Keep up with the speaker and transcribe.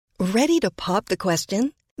Ready to pop the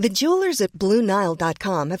question? The jewelers at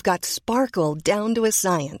BlueNile.com have got sparkle down to a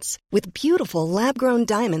science with beautiful lab-grown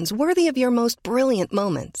diamonds worthy of your most brilliant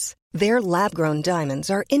moments. Their lab-grown diamonds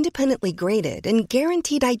are independently graded and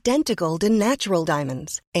guaranteed identical to natural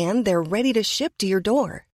diamonds, and they're ready to ship to your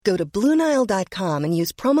door. Go to BlueNile.com and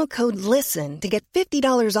use promo code LISTEN to get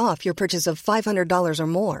 $50 off your purchase of $500 or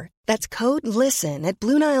more. That's code LISTEN at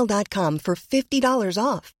BlueNile.com for $50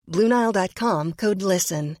 off. BlueNile.com, code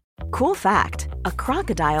LISTEN. Cool fact, a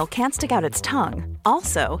crocodile can't stick out its tongue.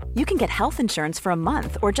 Also, you can get health insurance for a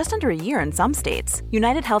month or just under a year in some states.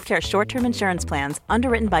 United Healthcare short-term insurance plans,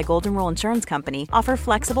 underwritten by Golden Rule Insurance Company, offer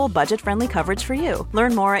flexible, budget-friendly coverage for you.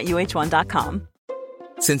 Learn more at uh1.com.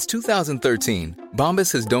 Since 2013,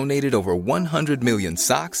 Bombas has donated over 100 million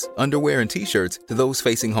socks, underwear, and T-shirts to those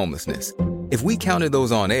facing homelessness. If we counted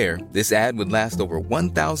those on air, this ad would last over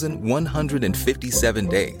 1,157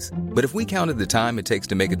 days. But if we counted the time it takes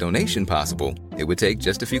to make a donation possible, it would take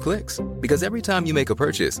just a few clicks. Because every time you make a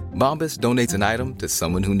purchase, Bombas donates an item to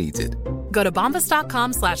someone who needs it. Go to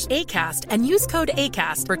bombas.com/ACAST and use code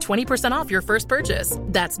ACAST for 20% off your first purchase.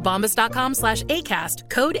 That's bombas.com/ACAST,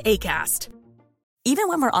 code ACAST. Even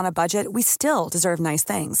when we're on a budget, we still deserve nice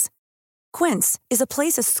things. Quince is a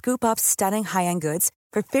place to scoop up stunning high-end goods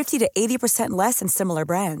for 50 to 80% less than similar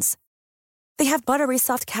brands. They have buttery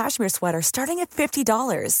soft cashmere sweaters starting at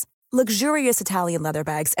 $50, luxurious Italian leather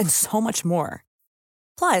bags, and so much more.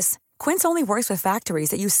 Plus, Quince only works with factories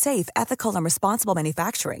that use safe, ethical, and responsible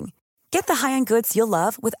manufacturing. Get the high-end goods you'll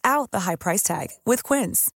love without the high price tag with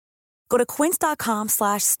Quince. Go to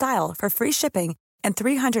quince.com/style for free shipping and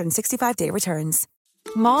 365-day returns.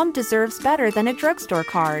 Mom deserves better than a drugstore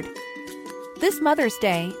card. This Mother's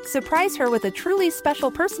Day, surprise her with a truly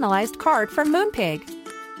special personalized card from Moonpig.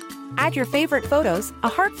 Add your favorite photos, a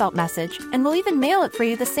heartfelt message, and we'll even mail it for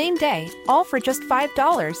you the same day, all for just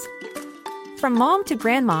 $5. From mom to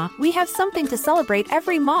grandma, we have something to celebrate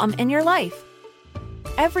every mom in your life.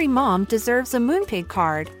 Every mom deserves a Moonpig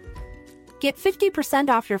card. Get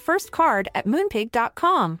 50% off your first card at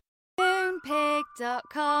moonpig.com.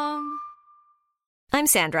 Moonpig.com. I'm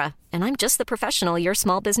Sandra, and I'm just the professional your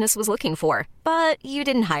small business was looking for. But you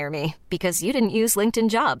didn't hire me because you didn't use LinkedIn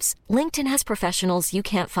Jobs. LinkedIn has professionals you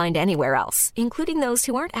can't find anywhere else, including those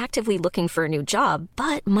who aren't actively looking for a new job,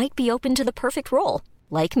 but might be open to the perfect role,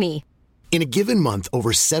 like me. In a given month,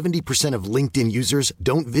 over 70% of LinkedIn users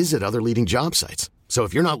don't visit other leading job sites. So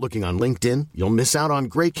if you're not looking on LinkedIn, you'll miss out on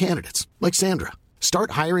great candidates like Sandra.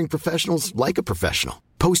 Start hiring professionals like a professional.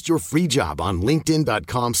 Post your free job on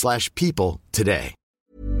linkedin.com/people today.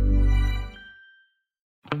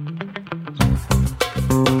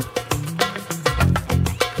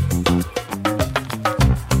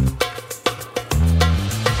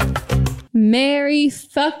 Merry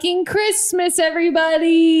fucking Christmas,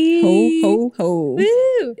 everybody! Ho, ho, ho.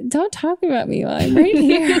 Woo! Don't talk about me while I'm right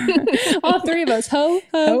here. All three of us. Ho,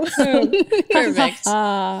 ho, ho. Perfect.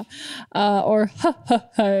 Or ho, ho,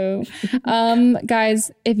 ho.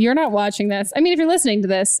 Guys, if you're not watching this, I mean, if you're listening to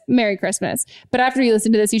this, Merry Christmas. But after you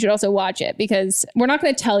listen to this, you should also watch it because we're not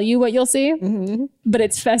going to tell you what you'll see, but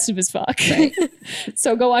it's festive as fuck. Right.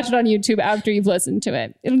 So go watch it on YouTube after you've listened to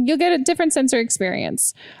it. You'll get a different sensory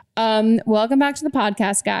experience. Welcome back to the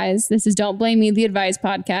podcast, guys. This is Don't Blame Me, the Advice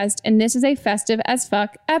Podcast, and this is a festive as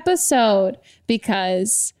fuck episode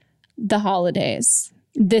because the holidays.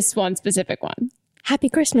 This one specific one. Happy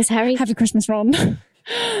Christmas, Harry. Happy Christmas, Ron.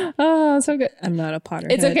 Oh, so good. I'm not a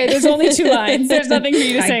Potterhead. It's okay. There's only 2 lines. There's nothing for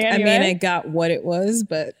you to say anyway. I mean, I got what it was,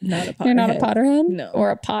 but not a Potterhead. You're not a Potterhead? No.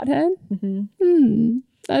 Or a pothead?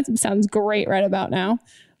 That sounds great right about now.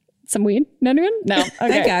 Some weed? No, anyone? No.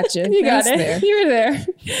 Okay. I got you. You got it. There. You were there.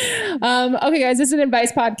 Okay, guys, this is an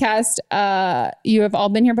advice podcast. You have all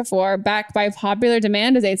been here before. Backed by popular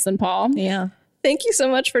demand is Aislinn Paul. Yeah. Thank you so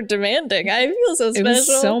much for demanding. I feel so special. It was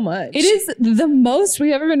so much. It is the most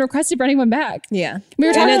we've ever been requested for anyone back. Yeah. We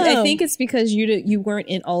were talking. I think it's because you weren't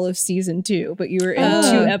in all of season 2, but you were in 2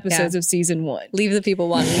 episodes of season 1. Leave the people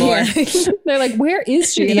wanting more. They're like, where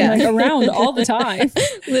is she? And I'm like, around all the time.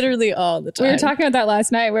 Literally all the time. We were talking about that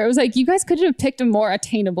last night where it was like, you guys could have picked a more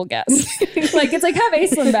attainable guest. Like, it's like, have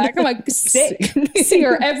Aislinn back. I'm like, sick. See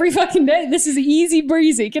her every fucking day. This is easy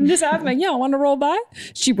breezy. Can just have like, yeah, I want to roll by.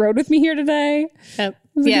 She rode with me here today. Yep.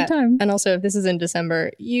 It was a good time. And also, if this is in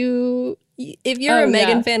December, if you're a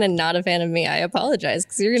Megan fan and not a fan of me, I apologize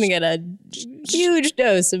because you're going to get a huge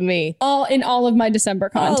dose of me. In all of my December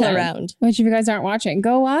content. All around. Which if you guys aren't watching,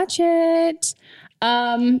 go watch it.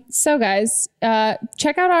 So guys,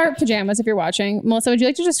 check out our pajamas if you're watching. Melissa, would you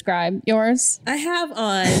like to describe yours? I have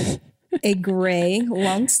on a gray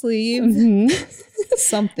long sleeve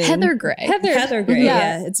something. Heather gray. Heather gray.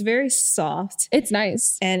 Yeah. It's very soft. It's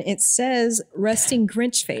nice. And it says resting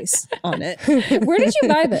Grinch face on it. Where did you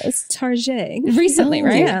buy this? Target. Recently,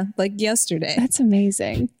 right? Yeah, like yesterday. That's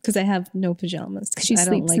amazing. Because I have no pajamas. She I sleeps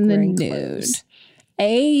don't like in the wearing nude. clothes.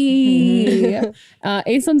 Hey.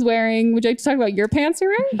 Aislenn's wearing, would you like to talk about your pants you're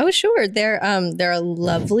wearing? Oh, sure. They're a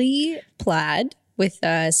lovely plaid with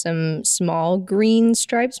some small green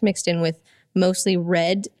stripes mixed in with mostly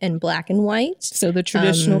red and black and white. So the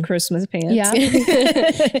traditional Christmas pants. Yeah.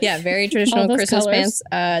 Yeah, very traditional Christmas colors.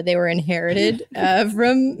 pants. They were inherited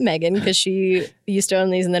from Megan because she used to own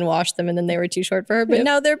these and then washed them and then they were too short for her. But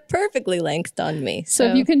now they're perfectly lengthed on me. So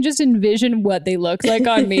if you can just envision what they looked like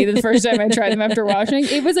on me the first time I tried them after washing,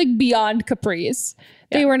 it was like beyond capris.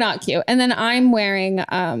 They were not cute. And then I'm wearing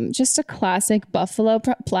just a classic buffalo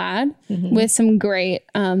plaid with some great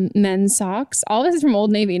men's socks. All this is from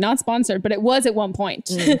Old Navy, not sponsored, but it was at one point,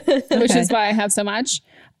 which is why I have so much.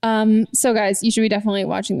 So guys, you should be definitely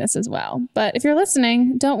watching this as well. But if you're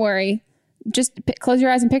listening, don't worry. Just close your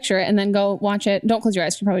eyes and picture it and then go watch it. Don't close your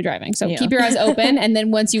eyes. You're probably driving. So keep your eyes open. And then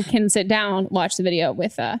once you can sit down, watch the video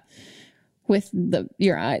with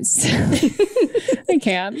your eyes. I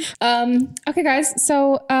can. Okay, guys.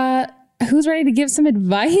 So who's ready to give some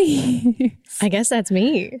advice? I guess that's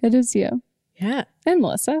me. It is you. Yeah. And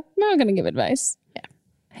Melissa. I'm not going to give advice. Yeah.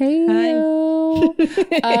 Hey.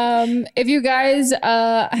 If you guys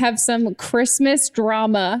have some Christmas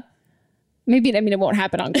drama, maybe, I mean, it won't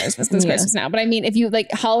happen on Christmas because Christmas now, but I mean, if you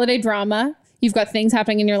like holiday drama, you've got things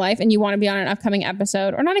happening in your life and you want to be on an upcoming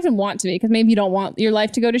episode, or not even want to be, because maybe you don't want your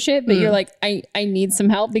life to go to shit, but you're like, I need some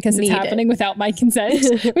help because it's happening without my consent,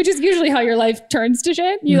 which is usually how your life turns to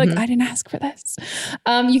shit. You're like, I didn't ask for this.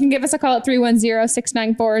 You can give us a call at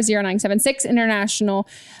 310-694-0976. International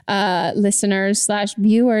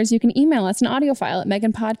listeners/viewers, you can email us an audio file at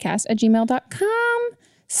meganpodcast@gmail.com.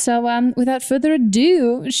 So without further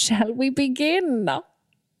ado, shall we begin?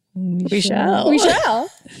 We shall.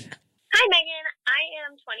 Hi, Megan. I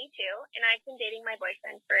am 22, and I've been dating my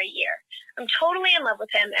boyfriend for a year. I'm totally in love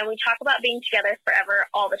with him, and we talk about being together forever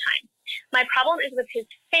all the time. My problem is with his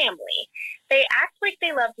family. They act like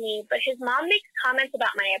they love me, but his mom makes comments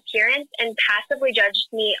about my appearance and passively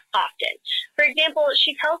judges me often. For example,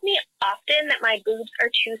 she tells me often that my boobs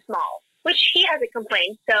are too small, which he hasn't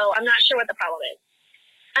complained, so I'm not sure what the problem is.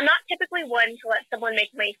 I'm not typically one to let someone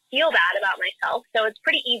make me feel bad about myself, so it's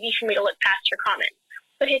pretty easy for me to look past her comments.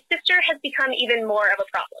 But his sister has become even more of a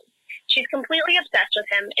problem. She's completely obsessed with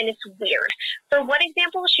him, and it's weird. For one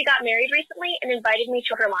example, she got married recently and invited me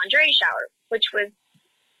to her lingerie shower, which was,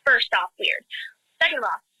 first off, weird. Second of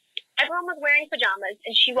all, everyone was wearing pajamas,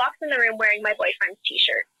 and she walks in the room wearing my boyfriend's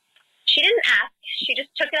t-shirt. She didn't ask. She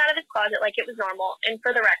just took it out of his closet like it was normal, and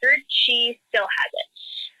for the record, she still has it.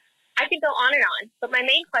 I could go on and on, but my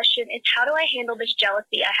main question is, how do I handle this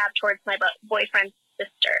jealousy I have towards my boyfriend's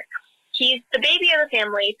sister? He's the baby of the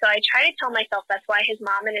family, so I try to tell myself that's why his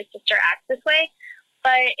mom and his sister act this way,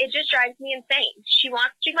 but it just drives me insane. She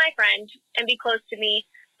wants to be my friend and be close to me,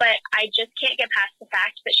 but I just can't get past the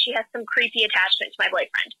fact that she has some creepy attachment to my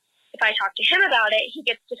boyfriend. If I talk to him about it, he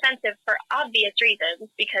gets defensive for obvious reasons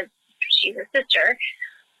because she's his sister,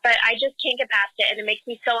 but I just can't get past it, and it makes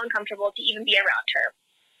me so uncomfortable to even be around her.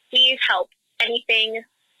 Please help. Anything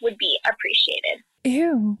would be appreciated.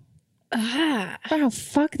 Ew. Wow,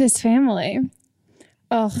 fuck this family.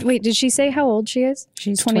 Oh, wait, did she say how old she is?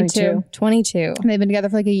 She's 22. 22. And they've been together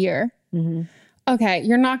for like a year. Okay,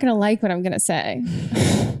 you're not going to like what I'm going to say.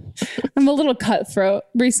 I'm a little cutthroat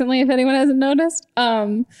recently, if anyone hasn't noticed.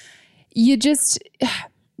 You just,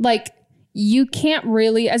 like, you can't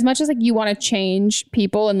really, as much as like you want to change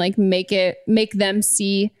people and like make them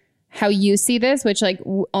see how you see this, which like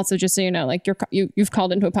also just so you know, like you've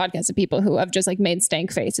called into a podcast of people who have just like made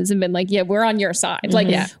stank faces and been like, yeah, we're on your side. Like,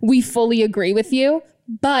 we fully agree with you.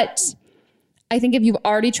 But I think if you've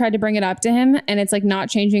already tried to bring it up to him and it's like not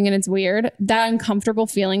changing and it's weird, that uncomfortable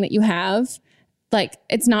feeling that you have, like,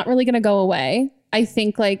 it's not really going to go away. I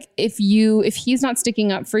think like if he's not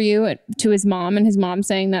sticking up for you to his mom and his mom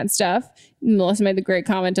saying that stuff, Melissa made the great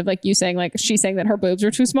comment of like you saying like she's saying that her boobs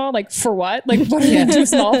are too small. Like for what? Like what are they too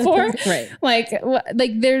small for? Right. Like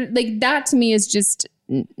they're like that to me is just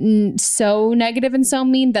so negative and so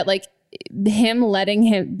mean that like him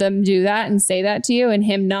letting them do that and say that to you and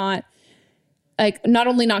him not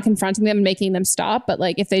only not confronting them and making them stop, but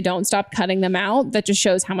like if they don't stop, cutting them out, that just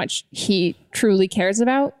shows how much he truly cares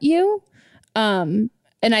about you.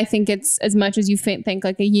 And I think it's as much as you think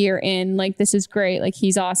like a year in, like, this is great. Like,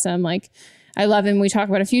 he's awesome. Like, I love him. We talk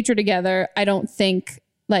about a future together. I don't think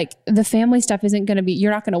like the family stuff isn't going to be,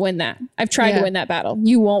 you're not going to win that. I've tried to win that battle.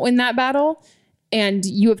 You won't win that battle. And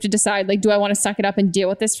you have to decide, like, do I want to suck it up and deal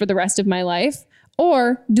with this for the rest of my life?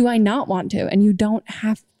 Or do I not want to? And you don't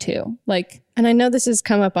have to. Like, and I know this has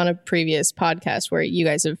come up on a previous podcast where you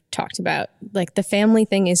guys have talked about, like, the family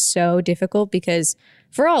thing is so difficult because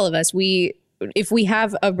for all of us, if we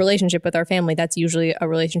have a relationship with our family, that's usually a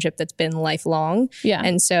relationship that's been lifelong. Yeah.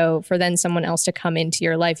 And so for then someone else to come into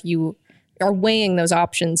your life, you are weighing those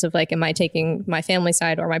options of, like, am I taking my family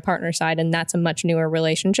side or my partner side? And that's a much newer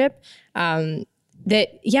relationship.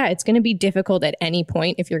 It's going to be difficult at any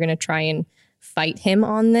point if you're going to try and fight him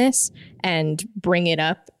on this and bring it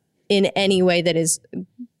up in any way that is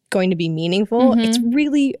going to be meaningful. It's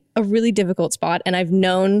really a really difficult spot. And I've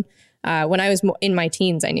known when I was in my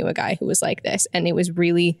teens, I knew a guy who was like this, and it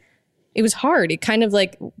was hard. It kind of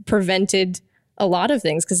like prevented a lot of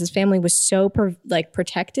things because his family was so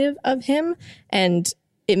protective of him, and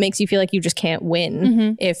it makes you feel like you just can't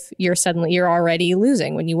win if you're already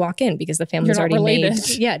losing when you walk in because the family's already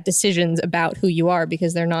made decisions about who you are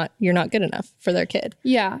because you're not good enough for their kid.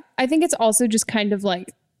 Yeah. I think it's also just kind of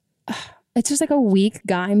like, it's just like a weak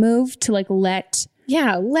guy move to like let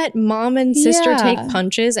mom and sister take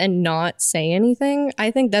punches and not say anything.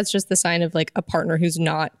 I think that's just the sign of like a partner who's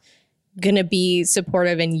not gonna be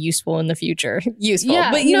supportive and useful in the future.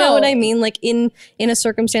 But you know what I mean? Like in a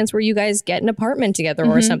circumstance where you guys get an apartment together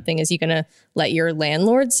or something, is he gonna let your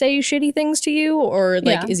landlord say shitty things to you? Or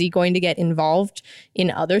like, is he going to get involved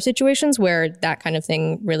in other situations where that kind of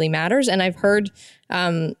thing really matters? And I've heard,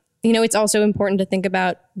 it's also important to think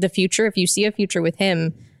about the future. If you see a future with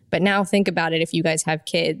him, but now think about it if you guys have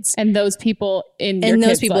kids. And those people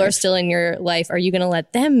are still in your life. Are you going to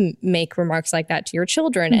let them make remarks like that to your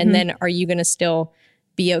children? And then are you going to still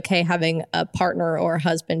be okay having a partner or a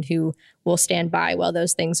husband who will stand by while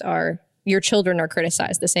those things your children are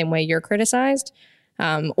criticized the same way you're criticized?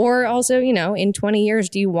 Or also, in 20 years,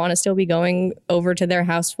 do you want to still be going over to their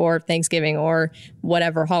house for Thanksgiving or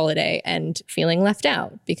whatever holiday and feeling left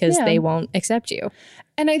out because they won't accept you?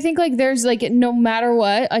 And I think like there's like, no matter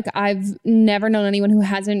what, like I've never known anyone who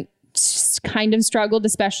hasn't kind of struggled,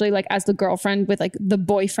 especially like as the girlfriend with like the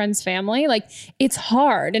boyfriend's family. Like it's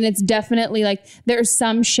hard, and it's definitely like there's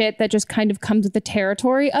some shit that just kind of comes with the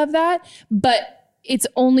territory of that, but it's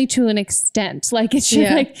only to an extent. Like it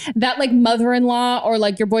should like that, like mother-in-law or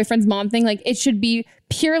like your boyfriend's mom thing. Like it should be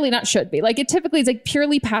like it typically is like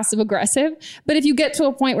purely passive aggressive. But if you get to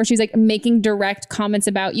a point where she's like making direct comments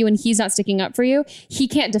about you and he's not sticking up for you, he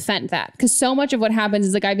can't defend that. Because so much of what happens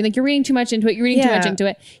is like, I'd be like, you're reading too much into it.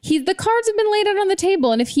 The cards have been laid out on the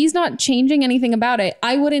table. And if he's not changing anything about it,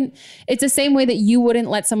 it's the same way that you wouldn't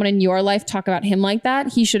let someone in your life talk about him like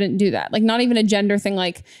that. He shouldn't do that. Like not even a gender thing,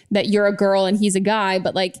 like that you're a girl and he's a guy,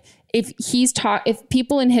 but like if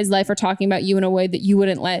people in his life are talking about you in a way that you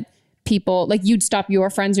wouldn't let people, like you'd stop your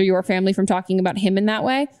friends or your family from talking about him in that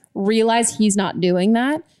way, realize he's not doing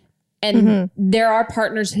that. And there are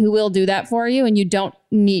partners who will do that for you, and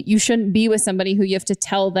you shouldn't be with somebody who you have to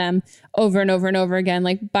tell them over and over and over again,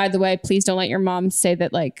 like, by the way, please don't let your mom say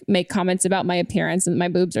that, like make comments about my appearance and my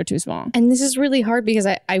boobs are too small. And this is really hard because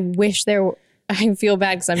I wish I feel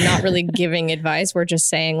bad because I'm not really giving advice. We're just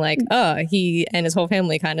saying like, he and his whole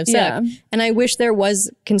family kind of suck. Yeah. And I wish there was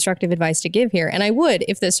constructive advice to give here. And I would,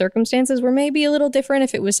 if the circumstances were maybe a little different,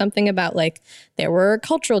 if it was something about like there were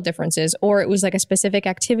cultural differences or it was like a specific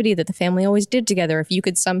activity that the family always did together, if you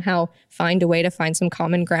could somehow find a way to find some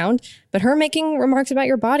common ground. But her making remarks about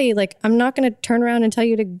your body, like I'm not going to turn around and tell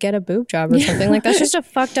you to get a boob job or something. Like that's just a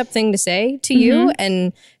fucked up thing to say to you.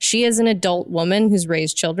 And she as an adult woman who's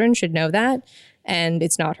raised children should know that. And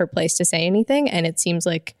it's not her place to say anything. And it seems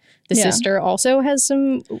like the sister also has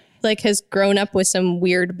has grown up with some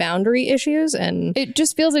weird boundary issues, and it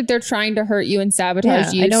just feels like they're trying to hurt you and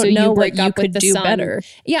sabotage you. I don't know what you could do better.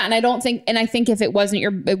 Yeah, and I think if it wasn't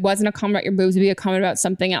a comment about your boobs, it'd be a comment about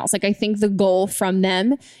something else. Like I think the goal from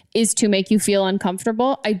them is to make you feel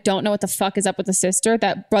uncomfortable. I don't know what the fuck is up with the sister.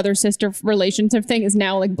 That brother-sister relationship thing is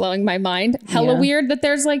now like blowing my mind. Hella weird that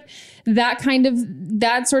there's like that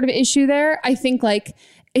sort of issue there. I think like,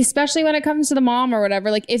 especially when it comes to the mom or whatever,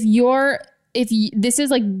 like if this is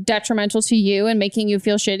like detrimental to you and making you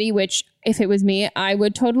feel shitty, which if it was me, I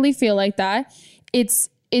would totally feel like that. It's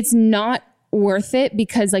not worth it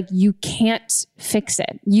because like you can't fix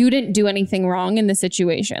it. You didn't do anything wrong in the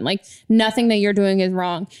situation. Like nothing that you're doing is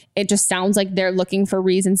wrong. It just sounds like they're looking for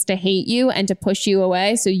reasons to hate you and to push you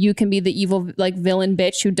away so you can be the evil like villain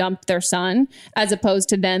bitch who dumped their son, as opposed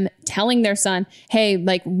to them telling their son, hey,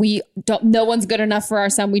 like no one's good enough for our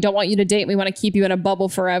son. We don't want you to date. We want to keep you in a bubble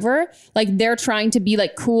forever. Like they're trying to be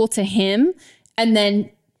like cool to him and then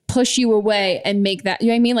push you away and make that, you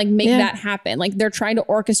know what I mean? Like make that happen. Like they're trying to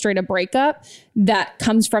orchestrate a breakup that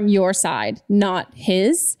comes from your side, not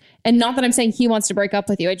his. And not that I'm saying he wants to break up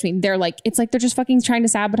with you. I just mean, it's like they're just fucking trying to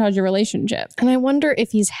sabotage your relationship. And I wonder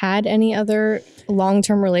if he's had any other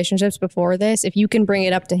long-term relationships before this. If you can bring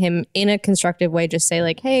it up to him in a constructive way, just say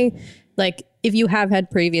like, hey, like if you have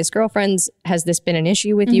had previous girlfriends, has this been an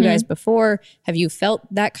issue with you guys before? Have you felt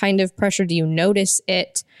that kind of pressure? Do you notice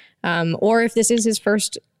it? Or if this is his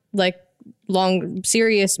first like more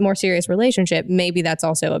serious relationship, maybe that's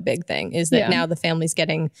also a big thing, is that now the family's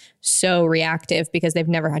getting so reactive because they've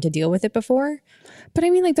never had to deal with it before. But I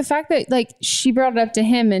mean, like the fact that like she brought it up to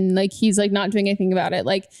him and like he's like not doing anything about it,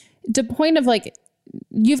 like to the point of like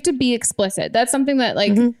you have to be explicit. That's something that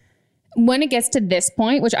like when it gets to this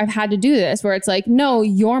point, which I've had to do this, where it's like, no,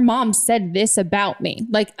 your mom said this about me.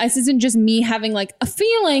 Like, this isn't just me having like a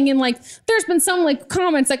feeling and like, there's been some like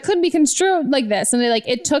comments that could be construed like this. And they like,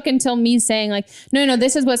 it took until me saying like, no,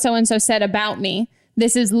 this is what so-and-so said about me.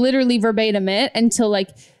 This is literally verbatim it, until like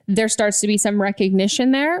there starts to be some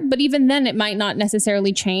recognition there. But even then it might not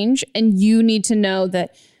necessarily change. And you need to know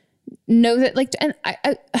that like, and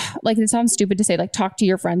I like, it sounds stupid to say like, talk to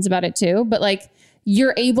your friends about it too, but like,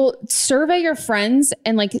 you're able to survey your friends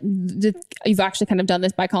and like you've actually kind of done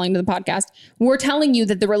this by calling to the podcast. We're telling you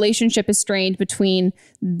that the relationship is strained between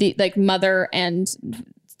the like mother and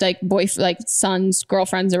like like sons,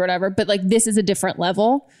 girlfriends or whatever. But like this is a different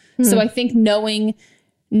level. So I think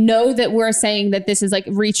know that we're saying that this is like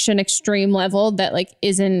reached an extreme level that like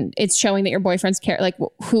it's showing that your boyfriend's care, like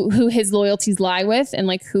who his loyalties lie with, and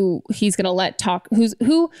like who he's going to let talk,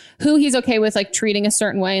 who he's okay with like treating a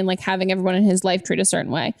certain way and like having everyone in his life treat a certain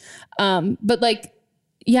way. But like,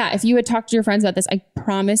 yeah, if you had talked to your friends about this, I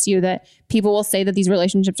promise you that people will say that these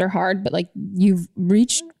relationships are hard, but like you've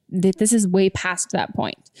reached that this is way past that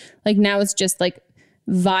point. Like now it's just like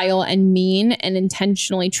vile and mean and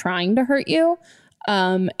intentionally trying to hurt you.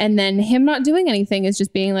 And then him not doing anything is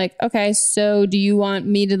just being like, okay, so do you want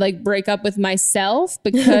me to like break up with myself?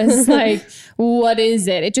 Because like, what is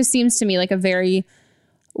it? It just seems to me like a very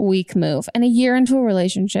weak move. And a year into a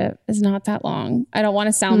relationship is not that long. I don't want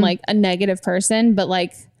to sound like a negative person, but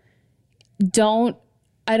like, I don't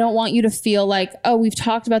want you to feel like, oh, we've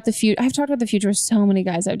talked about the future. I've talked about the future with so many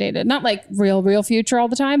guys I've dated, not like real future all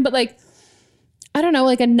the time, but like, I don't know,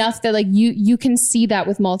 like enough that like you can see that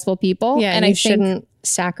with multiple people. Yeah, and I shouldn't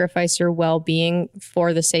sacrifice your well-being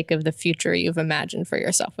for the sake of the future you've imagined for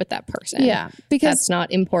yourself with that person. Yeah, because that's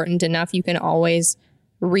not important enough. You can always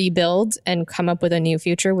rebuild and come up with a new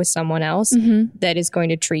future with someone else that is going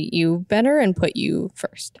to treat you better and put you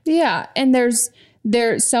first. Yeah, and there's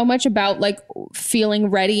so much about like feeling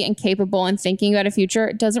ready and capable and thinking about a future.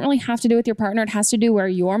 It doesn't really have to do with your partner. It has to do where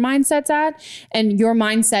your mindset's at, and your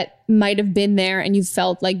mindset might have been there and you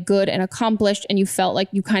felt like good and accomplished and you felt like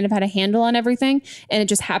you kind of had a handle on everything, and it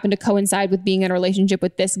just happened to coincide with being in a relationship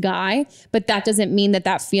with this guy. But that doesn't mean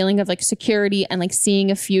that feeling of like security and like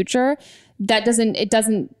seeing a future, that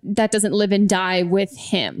doesn't live and die with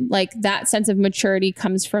him. Like that sense of maturity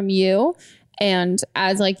comes from you. And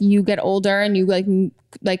as like you get older and you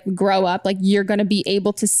like grow up, like you're going to be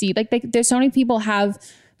able to see like there's so many people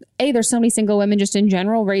there's so many single women just in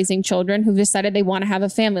general raising children who've decided they want to have a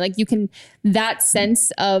family. Like that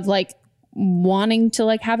sense of like wanting to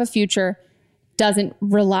like have a future doesn't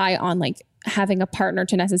rely on like having a partner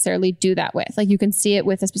to necessarily do that with. Like you can see it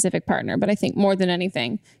with a specific partner, but I think more than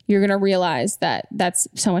anything, you're going to realize that that's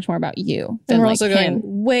so much more about you. And we're also going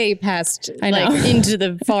way past like into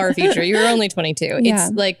the far future. You're only 22. Yeah.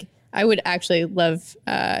 It's like, I would actually love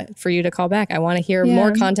for you to call back. I want to hear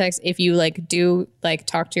more context. If you like do like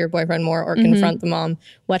talk to your boyfriend more or confront the mom,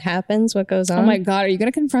 what happens? What goes on? Oh my God, are you going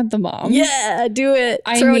to confront the mom? Yeah, do it.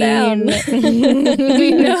 Throw down.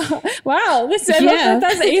 No. Wow. That's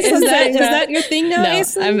Ace. Is that your thing now,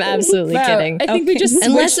 Ace? I'm absolutely kidding. I think we just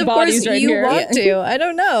unless of course right you here. want to. I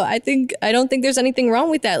don't know. I don't think there's anything wrong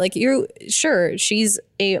with that. Like she's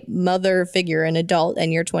a mother figure, an adult,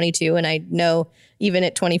 and you're 22, and I know even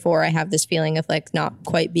at 24, I have this feeling of like not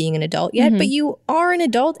quite being an adult yet, but you are an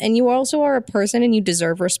adult and you also are a person and you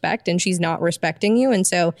deserve respect, and she's not respecting you. And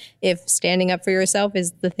so if standing up for yourself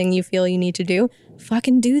is the thing you feel you need to do,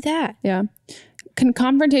 fucking do that. Yeah.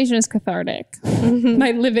 Confrontation is cathartic.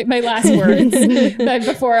 My last words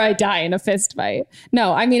before I die in a fist fight.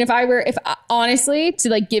 No, I mean, if honestly to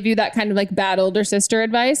like give you that kind of like bad older sister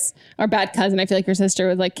advice or bad cousin, I feel like your sister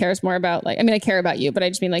would like cares more about like, I mean, I care about you, but I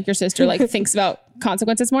just mean like your sister like thinks about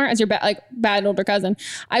consequences more as your bad older cousin.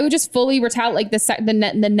 I would just fully retaliate like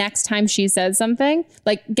the next time she says something,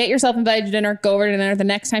 like get yourself invited to dinner, go over to dinner. The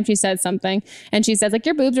next time she says something and she says like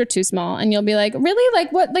your boobs are too small, and you'll be like, really?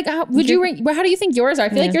 Like what? Like how would you? How do you think yours are? I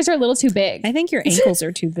feel like yours are a little too big. I think your ankles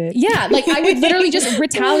are too big. Yeah, like I would literally just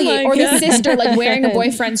retaliate, or the sister like wearing a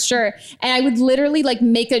boyfriend's shirt, and I would literally like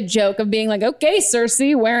make a joke of being like, okay,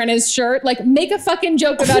 Cersei wearing his shirt, like make a fucking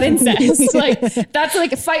joke about incest. Like that's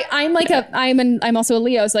like a fight. I'm also a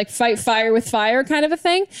Leo, so like fight fire with fire kind of a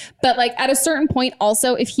thing. But like at a certain point,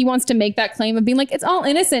 also if he wants to make that claim of being like it's all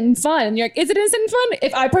innocent and fun, and you're like, is it innocent and fun?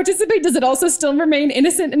 If I participate, does it also still remain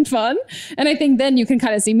innocent and fun? And I think then you can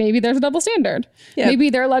kind of see maybe there's a double standard. Yeah. Maybe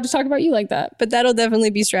they're allowed to talk about you like that. But that'll definitely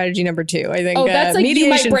be strategy number 2. I think. Oh, that's like you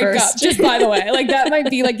might break up. Just by the way, like that might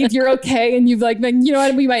be like if you're okay and you've like you know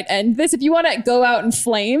what, we might end this. If you want to go out in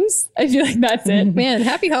flames, I feel like that's it. Man,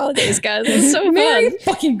 happy holidays, guys. It's so Merry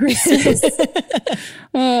fucking Christmas.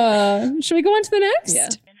 Should we go on to the next? Yeah.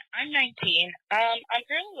 I'm 19. I'm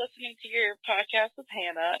currently listening to your podcast with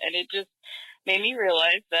Hannah, and it just made me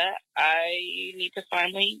realize that I need to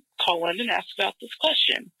finally call in and ask about this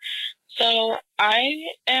question. So I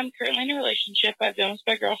am currently in a relationship. I've been with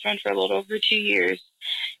my girlfriend for a little over 2 years.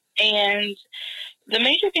 And the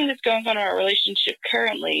major thing that's going on in our relationship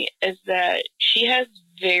currently is that she has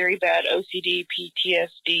very bad OCD,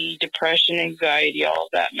 PTSD, depression, anxiety, all of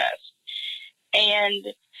that mess. And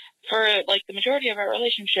for like the majority of our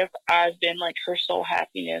relationship, I've been like her sole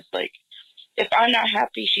happiness. Like if I'm not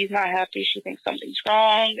happy, she's not happy. She thinks something's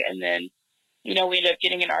wrong. And then, you know, we end up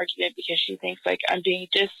getting an argument because she thinks like I'm being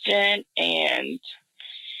distant, and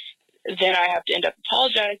then I have to end up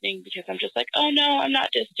apologizing because I'm just like, oh no, I'm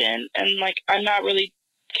not distant. And like, I'm not really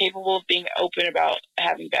capable of being open about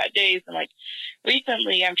having bad days. And like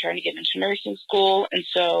recently I'm trying to get into nursing school. And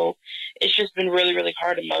so it's just been really, really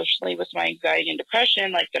hard emotionally with my anxiety and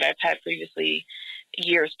depression, like that I've had previously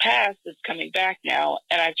years past, that's coming back now.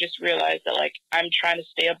 And I've just realized that like, I'm trying to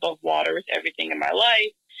stay above water with everything in my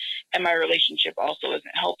life. And my relationship also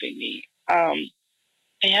isn't helping me.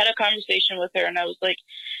 I had a conversation with her and I was like,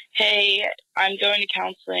 hey, I'm going to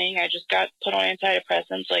counseling. I just got put on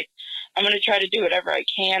antidepressants. Like, I'm going to try to do whatever I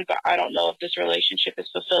can, but I don't know if this relationship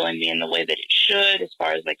is fulfilling me in the way that it should, as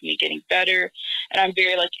far as like me getting better. And I'm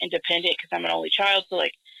very like independent because I'm an only child. So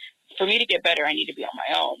like for me to get better, I need to be on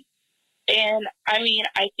my own. And I mean,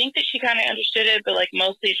 I think that she kind of understood it, but like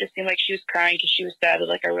mostly it just seemed like she was crying because she was sad that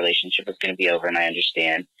like our relationship was going to be over, and I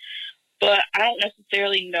understand. But I don't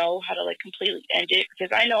necessarily know how to like completely end it,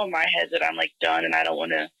 because I know in my head that I'm like done and I don't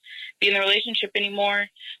want to be in the relationship anymore.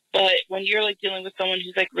 But when you're like dealing with someone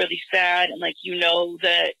who's like really sad and like, you know,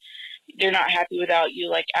 that they're not happy without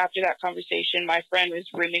you, like after that conversation, my friend was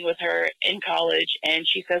rooming with her in college, and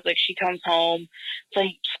she says like she comes home from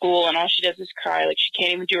school and all she does is cry. Like she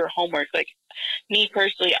can't even do her homework. Like me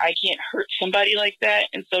personally, I can't hurt somebody like that.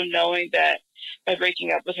 And so knowing that by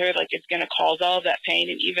breaking up with her, like it's going to cause all of that pain.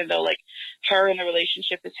 And even though like her and the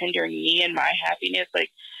relationship is hindering me and my happiness, like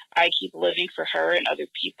I keep living for her and other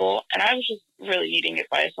people. And I was just really needing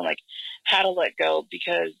advice on like how to let go,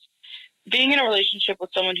 because being in a relationship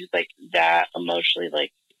with someone who's like that emotionally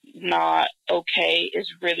like not okay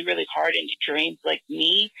is really, really hard, and it drains like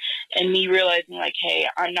me, and me realizing like, hey,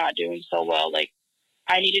 I'm not doing so well. Like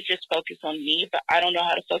I need to just focus on me, but I don't know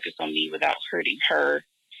how to focus on me without hurting her.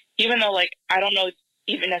 Even though like I don't know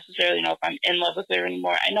even necessarily know if I'm in love with her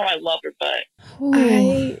anymore. I know I love her, but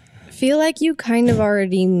I feel like you kind of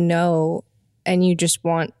already know, and you just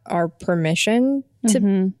want our permission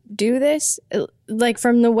to do this. Like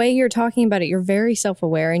from the way you're talking about it, you're very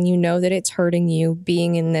self-aware, and you know that it's hurting you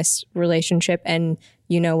being in this relationship, and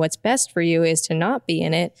you know what's best for you is to not be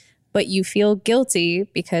in it, but you feel guilty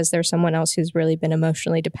because there's someone else who's really been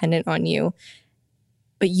emotionally dependent on you.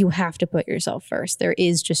 But you have to put yourself first. There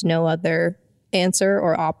is just no other answer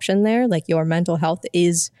or option there. Like your mental health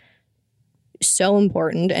is so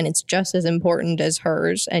important, and it's just as important as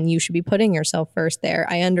hers, and you should be putting yourself first there.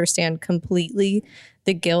 I understand completely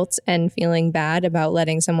the guilt and feeling bad about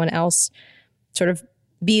letting someone else sort of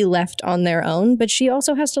be left on their own, but she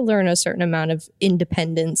also has to learn a certain amount of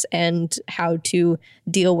independence and how to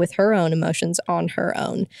deal with her own emotions on her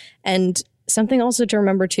own. And something also to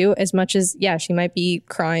remember too, as much as, yeah, she might be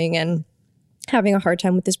crying and having a hard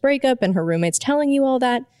time with this breakup and her roommate's telling you all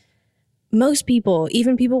that, most people,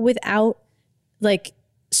 even people without like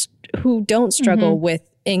who don't struggle with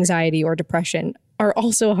anxiety or depression, are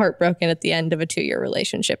also heartbroken at the end of a 2-year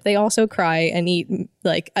relationship. They also cry and eat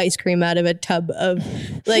like ice cream out of a tub of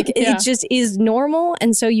like, it just is normal.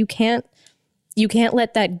 And so you can't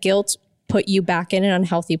let that guilt put you back in an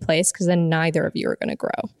unhealthy place, because then neither of you are going to grow.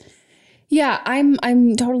 Yeah, I'm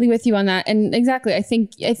totally with you on that. And exactly, I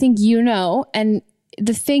think and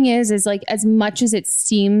the thing is like, as much as it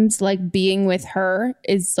seems like being with her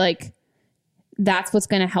is like, that's what's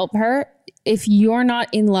going to help her. If you're not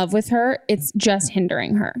in love with her, it's just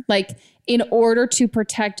hindering her. Like, in order to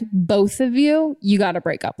protect both of you, you got to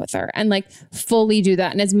break up with her and like fully do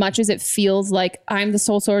that. And as much as it feels like I'm the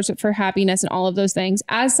sole source for happiness and all of those things,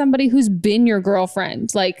 as somebody who's been your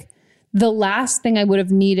girlfriend, like, the last thing I would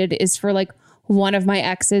have needed is for like one of my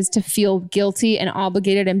exes to feel guilty and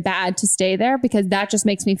obligated and bad to stay there, because that just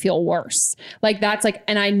makes me feel worse. Like, that's like,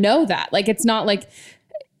 and I know that, like, it's not like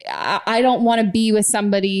I don't want to be with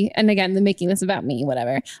somebody. And again, they're making this about me,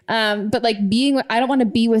 whatever. But like I don't want to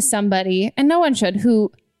be with somebody, and no one should,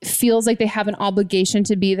 who feels like they have an obligation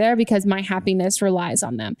to be there because my happiness relies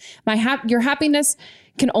on them. Your happiness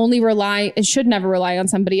can only it should never rely on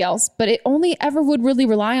somebody else, but it only ever would really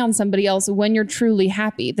rely on somebody else when you're truly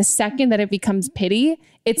happy. The second that it becomes pity,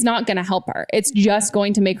 it's not going to help her. It's just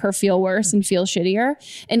going to make her feel worse and feel shittier.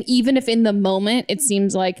 And even if in the moment it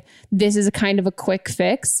seems like this is a kind of a quick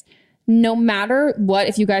fix, no matter what,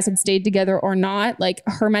 if you guys had stayed together or not, like,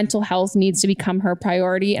 her mental health needs to become her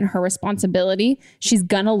priority and her responsibility. She's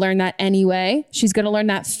going to learn that anyway. She's going to learn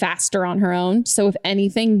that faster on her own. So if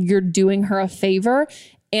anything, you're doing her a favor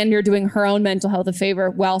and you're doing her own mental health a favor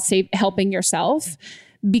while helping yourself,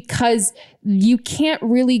 because you can't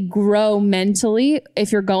really grow mentally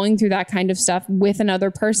if you're going through that kind of stuff with another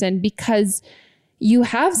person, because you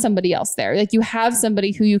have somebody else there. Like, you have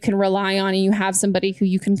somebody who you can rely on, and you have somebody who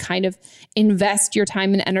you can kind of invest your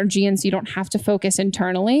time and energy in, so you don't have to focus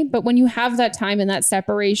internally. But when you have that time and that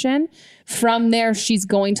separation, from there, she's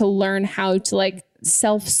going to learn how to like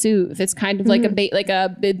self-soothe. It's kind of like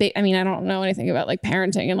I mean, I don't know anything about like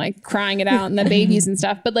parenting and like crying it out and the babies and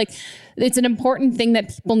stuff, but like, it's an important thing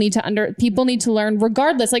that people need to learn,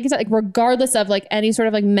 regardless, like you said, like regardless of like any sort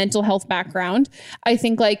of like mental health background. I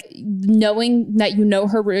think like knowing that, you know,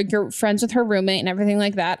 you're friends with her roommate and everything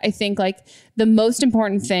like that. I think like the most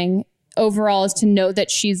important thing overall is to know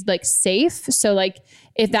that she's like safe. So like,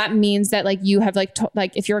 if that means that like you have like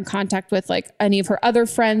if you're in contact with like any of her other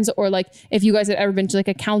friends, or like if you guys have ever been to like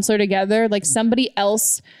a counselor together, like somebody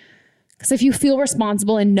else, because if you feel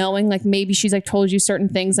responsible in knowing like maybe she's like told you certain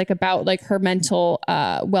things like about like her mental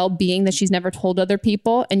well-being that she's never told other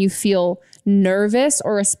people, and you feel nervous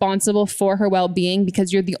or responsible for her well-being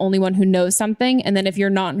because you're the only one who knows something, and then if you're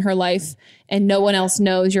not in her life and no one else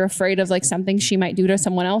knows, you're afraid of like something she might do to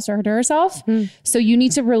someone else or to herself. So you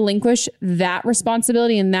need to relinquish that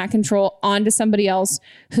responsibility and that control onto somebody else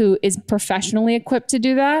who is professionally equipped to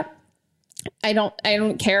do that. I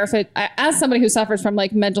don't care if as somebody who suffers from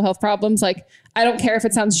like mental health problems, like, I don't care if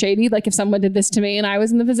it sounds shady. Like, if someone did this to me and I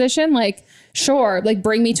was in the position, like, sure, like,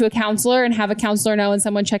 bring me to a counselor and have a counselor know and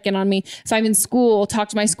someone check in on me. If I'm in school, talk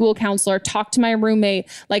to my school counselor, talk to my roommate,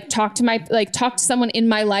 like talk to someone in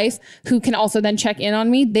my life who can also then check in on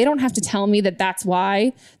me. They don't have to tell me that that's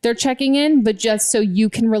why they're checking in, but just so you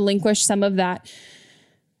can relinquish some of that,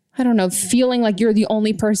 I don't know, feeling like you're the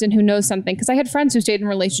only person who knows something. Because I had friends who stayed in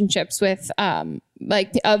relationships with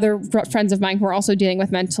like the other friends of mine who were also dealing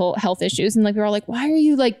with mental health issues. And like, we were all like, why are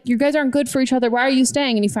you like, you guys aren't good for each other. Why are you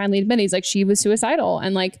staying? And he finally admitted, he's like, she was suicidal.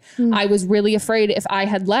 And like, I was really afraid if I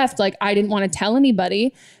had left, like, I didn't want to tell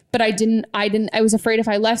anybody, but I was afraid if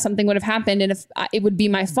I left, something would have happened. And if it would be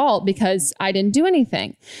my fault because I didn't do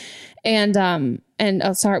anything. And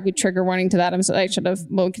oh, sorry, we trigger warning to that. I should have,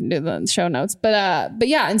 we can do the show notes, but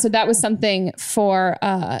yeah. And so that was something for,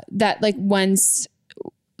 that like once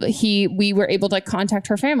we were able to like contact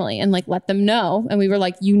her family and like let them know. And we were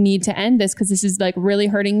like, you need to end this because this is like really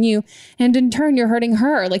hurting you. And in turn, you're hurting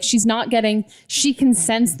her. Like, she can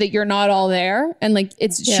sense that you're not all there. And like,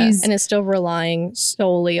 and it's still relying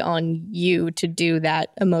solely on you to do that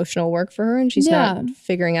emotional work for her. And she's not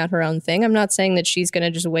figuring out her own thing. I'm not saying that she's going to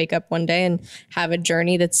just wake up one day and have a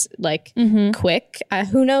journey that's like quick.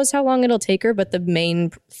 Who knows how long it'll take her. But the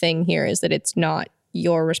main thing here is that it's not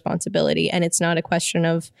your responsibility, and it's not a question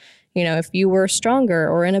of, you know, if you were stronger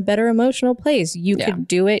or in a better emotional place, you could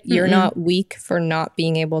do it. You're not weak for not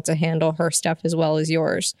being able to handle her stuff as well as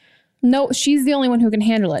yours. No, she's the only one who can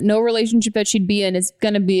handle it. No relationship that she'd be in is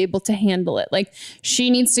going to be able to handle it. Like, she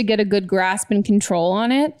needs to get a good grasp and control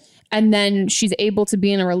on it, and then she's able to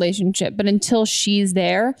be in a relationship. But until she's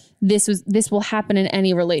there, this will happen in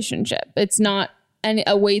any relationship. It's not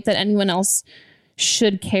a weight that anyone else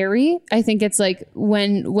should carry. I think it's like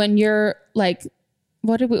when you're like,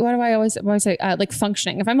 what do I always say? Like,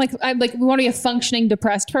 functioning. If I'm like, we want to be a functioning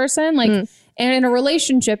depressed person, like And in a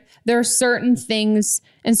relationship, there are certain things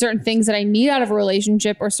that I need out of a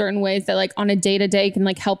relationship, or certain ways that like on a day-to-day can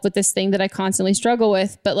like help with this thing that I constantly struggle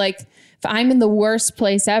with. But like if I'm in the worst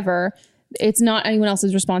place ever, it's not anyone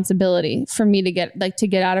else's responsibility for me to get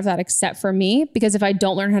out of that except for me. Because if I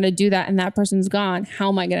don't learn how to do that and that person's gone, how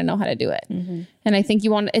am I going to know how to do it? Mm-hmm. And I think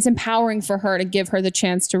it's empowering for her to give her the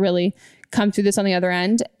chance to really come through this on the other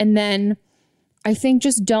end. And then I think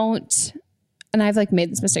just don't, and I've like made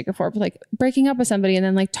this mistake before, but like breaking up with somebody and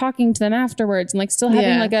then like talking to them afterwards and like still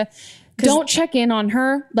having like don't check in on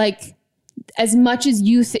her. Like as much as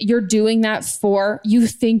you're doing that you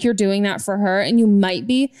think you're doing that for her, and you might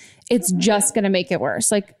be, it's just going to make it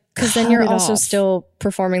worse. Like, because then you're also still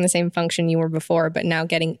performing the same function you were before, but now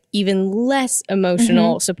getting even less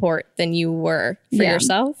emotional support than you were for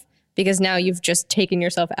yourself. Because now you've just taken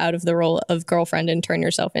yourself out of the role of girlfriend and turned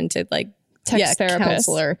yourself into like text therapist,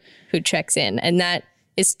 counselor who checks in, and that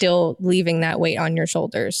is still leaving that weight on your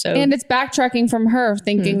shoulders. So, and it's backtracking from her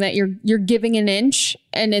thinking that you're giving an inch,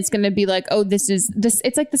 and it's going to be like, oh, this.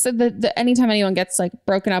 It's like this. Anytime anyone gets like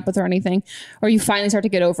broken up with or anything, or you finally start to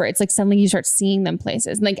get over it, it's like suddenly you start seeing them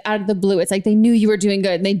places, and like out of the blue, it's like they knew you were doing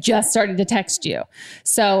good and they just started to text you.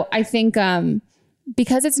 So I think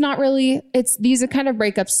because it's not really, these kind of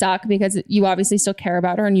breakups suck because you obviously still care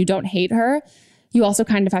about her and you don't hate her. You also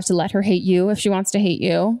kind of have to let her hate you if she wants to hate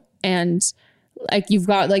you. And like you've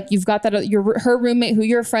got that her roommate who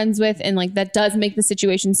you're friends with, and like that does make the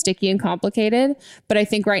situation sticky and complicated. But I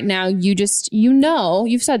think right now you've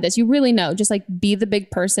said this, you really know, just like be the big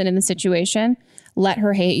person in the situation. Let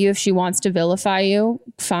her hate you. If she wants to vilify you,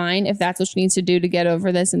 fine. If that's what she needs to do to get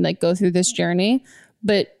over this and like go through this journey,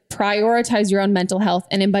 but prioritize your own mental health.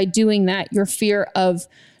 And by doing that, your fear of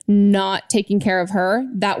not taking care of her,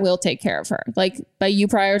 that will take care of her. Like by you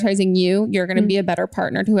prioritizing you're going to be a better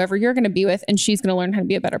partner to whoever you're going to be with, and she's going to learn how to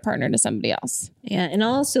be a better partner to somebody else. Yeah. And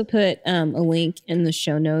I'll also put a link in the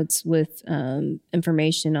show notes with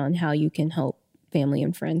information on how you can help family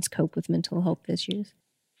and friends cope with mental health issues.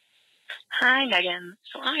 Hi, Megan.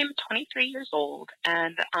 So I'm 23 years old,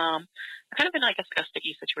 and I'm kind of in, I guess, like a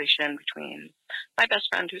sticky situation between my best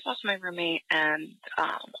friend, who's also my roommate, and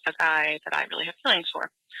a guy that I really have feelings for.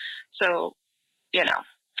 So,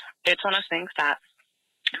 it's one of those things that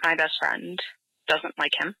my best friend doesn't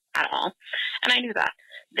like him at all, and I knew that.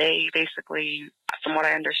 They basically, from what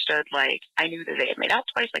I understood, like, I knew that they had made out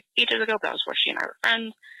twice, like, ages ago, but that was where she and I were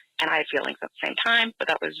friends, and I had feelings at the same time, but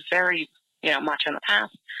that was very, much in the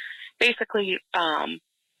past. Basically,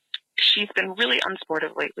 she's been really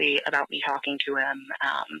unsportive lately about me talking to him,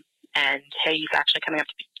 and hey, he's actually coming up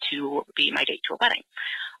to be my date to a wedding.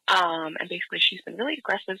 And basically she's been really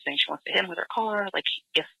aggressive, saying she wants to hit him with her car, like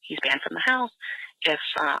if he's banned from the house, if,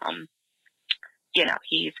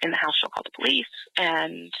 he's in the house, she'll call the police.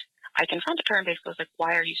 And I confronted her and basically was like,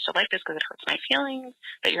 why are you still like this? Because it hurts my feelings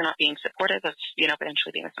that you're not being supportive of,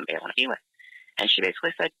 eventually being with somebody I want to be with. And she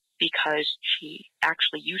basically said, because she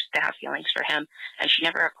actually used to have feelings for him and she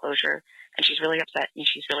never had closure, and she's really upset and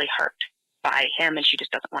she's really hurt by him, and she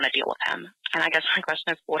just doesn't want to deal with him. And I guess my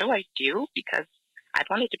question is, what do I do? Because I've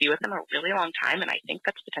wanted to be with him a really long time, and I think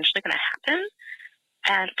that's potentially going to happen.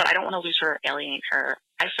 But I don't want to lose her, alienate her.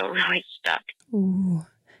 I feel really stuck. Ooh.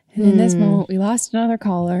 And in this moment, we lost another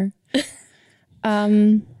caller.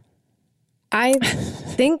 I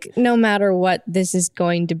think no matter what, this is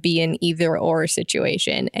going to be an either or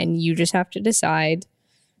situation, and you just have to decide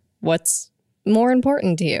what's more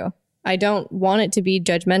important to you. I don't want it to be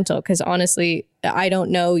judgmental because honestly, I don't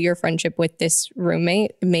know your friendship with this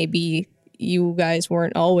roommate. Maybe you guys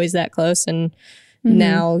weren't always that close, and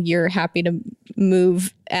now you're happy to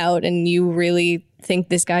move out and you really think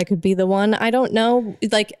this guy could be the one. I don't know.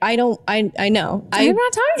 Like, I know. I'm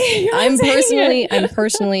not talking. I'm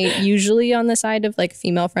personally usually on the side of like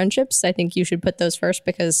female friendships. I think you should put those first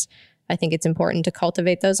because I think it's important to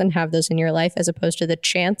cultivate those and have those in your life as opposed to the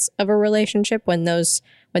chance of a relationship when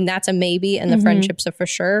that's a maybe and the friendship's a for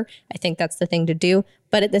sure. I think that's the thing to do.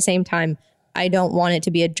 But at the same time, I don't want it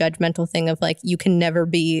to be a judgmental thing of like, you can never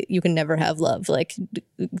have love. Like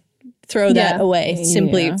throw that away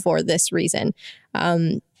simply for this reason.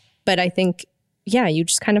 But I think, you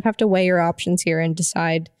just kind of have to weigh your options here and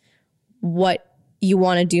decide what you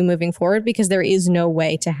want to do moving forward, because there is no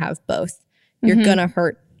way to have both. You're going to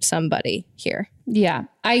hurt somebody here. Yeah,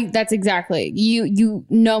 that's exactly. You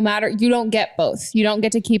no matter, you don't get both. You don't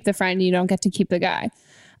get to keep the friend. You don't get to keep the guy.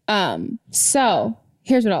 So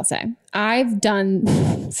here's what I'll say. I've done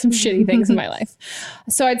some shitty things in my life.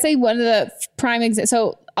 So I'd say one of the prime examples.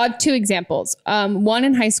 So two examples. One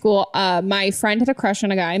in high school, my friend had a crush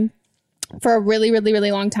on a guy for a really, really,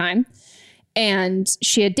 really long time. And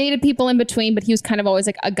she had dated people in between, but he was kind of always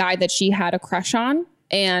like a guy that she had a crush on.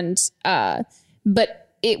 And, but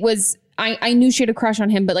it was, I knew she had a crush on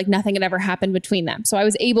him, but like nothing had ever happened between them. So I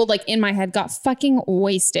was able, like in my head, got fucking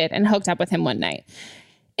wasted and hooked up with him one night.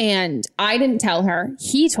 And I didn't tell her.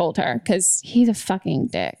 He told her because he's a fucking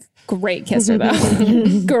dick. Great kisser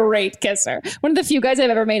though. Great kisser. One of the few guys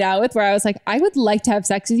I've ever made out with where I was like, I would like to have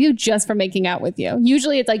sex with you just for making out with you.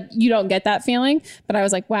 Usually it's like, you don't get that feeling, but I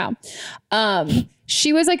was like, wow.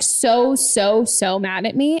 She was like so mad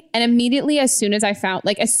at me. And immediately as soon as I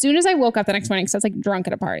woke up the next morning, because I was like drunk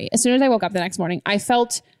at a party. As soon as I woke up the next morning, I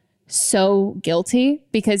felt so guilty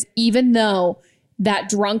because even though that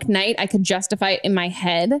drunk night, I could justify it in my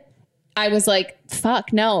head, I was like,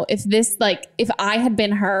 fuck no. If I had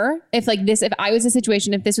been her, if I was a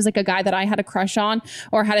situation, if this was like a guy that I had a crush on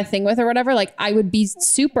or had a thing with or whatever, like I would be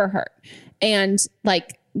super hurt. And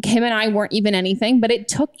like him and I weren't even anything, but it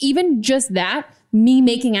took even just that, me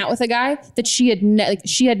making out with a guy that she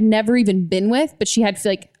had never even been with, but she had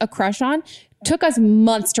like a crush on, took us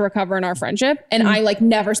months to recover in our friendship. And I like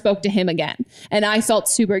never spoke to him again. And I felt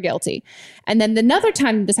super guilty. And then another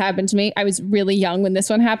time this happened to me, I was really young when this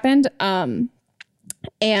one happened. And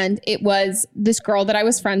it was this girl that I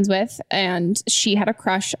was friends with, and she had a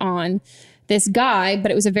crush on this guy,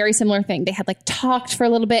 but it was a very similar thing. They had like talked for a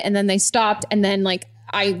little bit and then they stopped. And then like,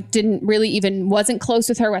 I wasn't close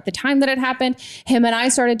with her at the time that it happened. Him and I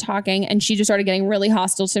started talking and she just started getting really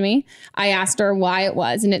hostile to me. I asked her why it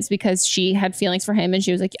was, and it's because she had feelings for him and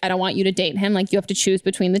she was like, I don't want you to date him. Like you have to choose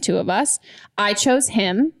between the two of us. I chose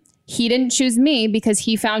him. He didn't choose me because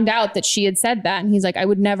he found out that she had said that. And he's like, I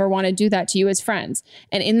would never want to do that to you as friends.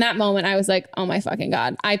 And in that moment, I was like, oh my fucking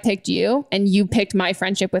God, I picked you and you picked my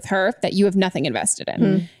friendship with her that you have nothing invested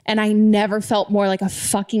in. And I never felt more like a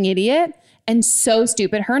fucking idiot. And so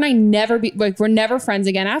stupid. Her and I we're never friends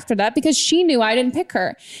again after that because she knew I didn't pick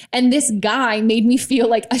her. And this guy made me feel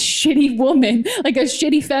like a shitty woman, like a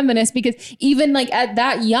shitty feminist, because even like at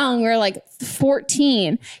that young, we were like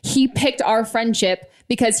 14, he picked our friendship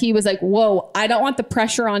because he was like, whoa, I don't want the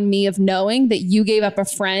pressure on me of knowing that you gave up a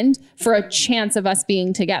friend for a chance of us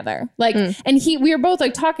being together. Like, and we were both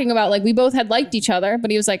like talking about like, we both had liked each other, but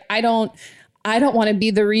he was like, I don't want to be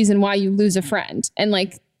the reason why you lose a friend. And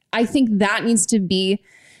like, I think that needs to be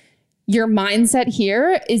your mindset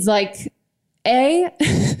here is like,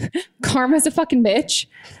 karma's a fucking bitch.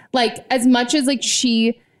 Like as much as like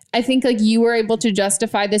I think like you were able to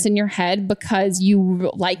justify this in your head because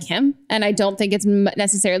you like him. And I don't think it's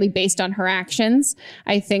necessarily based on her actions.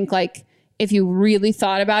 I think like if you really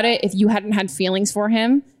thought about it, if you hadn't had feelings for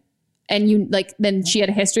him, and you like, then she had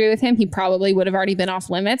a history with him, he probably would have already been off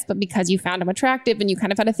limits. But because you found him attractive and you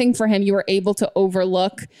kind of had a thing for him, you were able to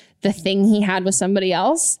overlook the thing he had with somebody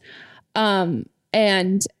else.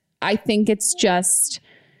 And I think it's just,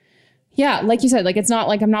 yeah, like you said, like, it's not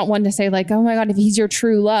like, I'm not one to say like, oh my God, if he's your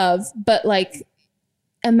true love, but like,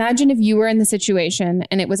 imagine if you were in the situation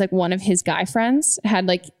and it was like one of his guy friends had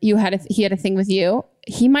like, he had a thing with you,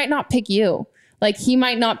 he might not pick you. Like he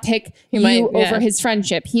might not pick over his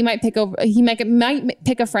friendship. He might pick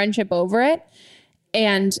a friendship over it.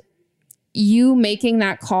 And you making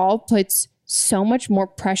that call puts so much more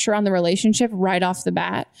pressure on the relationship right off the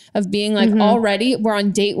bat of being like, already we're on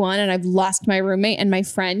date one and I've lost my roommate and my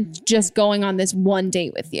friend just going on this one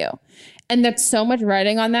date with you. And that's so much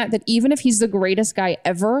writing on that even if he's the greatest guy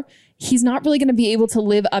ever, he's not really going to be able to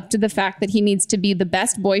live up to the fact that he needs to be the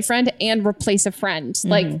best boyfriend and replace a friend.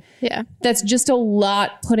 Like, yeah, that's just a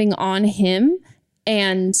lot putting on him.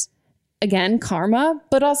 And again, karma,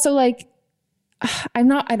 but also like, I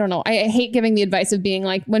don't know. I hate giving the advice of being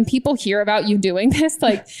like, when people hear about you doing this,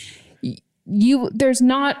 like there's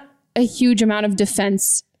not a huge amount of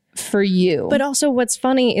defense for you. But also what's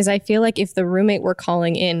funny is I feel like if the roommate were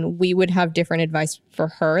calling in, we would have different advice for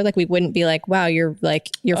her. Like we wouldn't be like, wow, your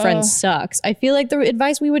friend sucks. I feel like the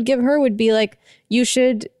advice we would give her would be like, you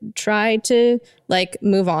should try to like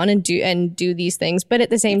move on and do these things. But at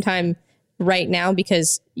the same time, right now,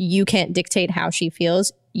 because you can't dictate how she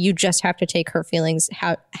feels, you just have to take her feelings,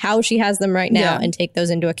 how she has them right now, and take those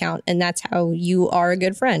into account. And that's how you are a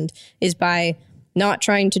good friend, is by not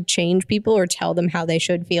trying to change people or tell them how they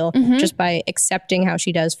should feel, just by accepting how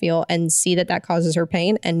she does feel and see that causes her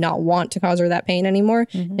pain and not want to cause her that pain anymore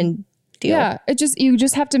and deal. Yeah, you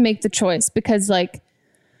just have to make the choice because like,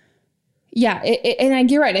 yeah, and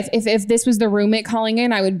you're right. If this was the roommate calling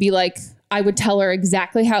in, I would be like, I would tell her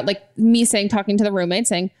exactly how, like me talking to the roommate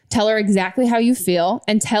saying, tell her exactly how you feel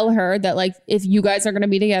and tell her that like, if you guys are going to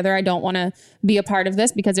be together, I don't want to be a part of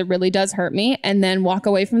this because it really does hurt me, and then walk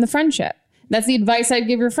away from the friendship. That's the advice I'd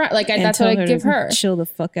give your friend. Like, that's what I'd give her. Chill the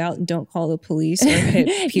fuck out and don't call the police or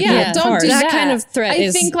hit people. Don't do that kind of threat.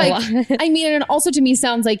 I think I mean, and also to me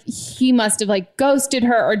sounds like he must have like ghosted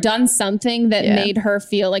her or done something that made her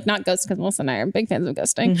feel like, not ghost, because Melissa and I are big fans of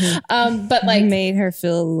ghosting, but like made her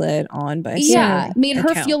feel led on by made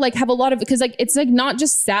her feel like have a lot of, because like it's like not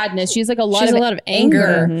just sadness, she's like a lot of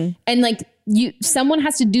anger. And like someone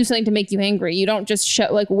has to do something to make you angry. You don't just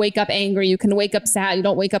wake up angry. You can wake up sad. You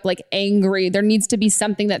don't wake up like angry. There needs to be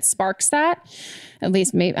something that sparks that. At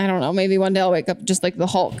least maybe, I don't know, maybe one day I'll wake up just like the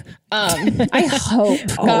Hulk. I hope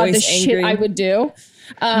God, the shit I would do.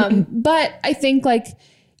 But I think like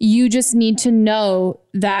you just need to know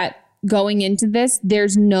that going into this,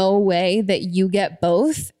 there's no way that you get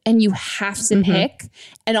both, and you have to pick.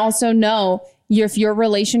 And also know if your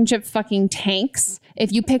relationship fucking tanks,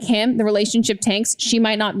 if you pick him, the relationship tanks, she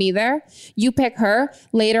might not be there. You pick her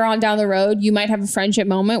later on down the road, you might have a friendship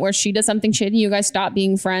moment where she does something shitty, you guys stop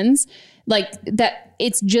being friends. Like that,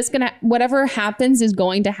 it's just gonna, whatever happens is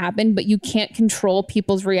going to happen, but you can't control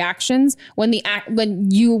people's reactions when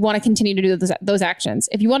you want to continue to do those actions.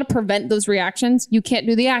 If you want to prevent those reactions, you can't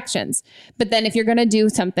do the actions. But then if you're going to do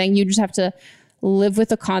something, you just have to live with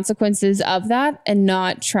the consequences of that and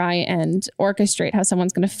not try and orchestrate how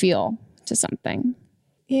someone's going to feel to something.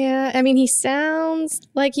 Yeah, I mean, he sounds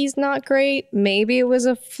like he's not great. Maybe it was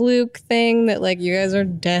a fluke thing that like you guys are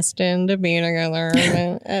destined to be together.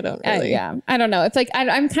 I don't really. I don't know. It's like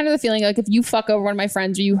I'm kind of the feeling like if you fuck over one of my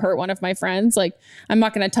friends or you hurt one of my friends, like I'm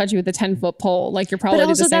not going to touch you with a 10-foot pole. Like you're probably but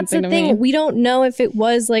also, the same that's thing the to thing. me. We don't know if it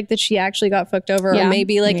was like that she actually got fucked over, or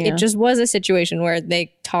maybe like it just was a situation where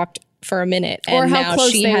they talked for a minute and or how now close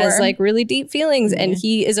she they has were. like really deep feelings and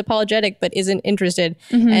he is apologetic but isn't interested.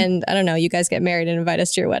 And I don't know, you guys get married and invite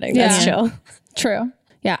us to your wedding. That's chill. True.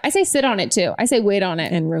 Yeah. I say sit on it too. I say wait on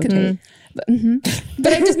it. And rotate.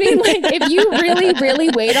 But I just mean like if you really, really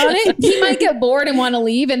wait on it, he might get bored and want to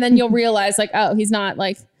leave, and then you'll realize like, oh, he's not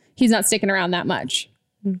sticking around that much.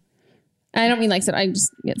 I don't mean like I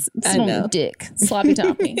just only dick. Sloppy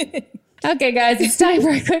Tommy. Okay, guys, it's time for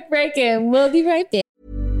a quick break and we'll be right back.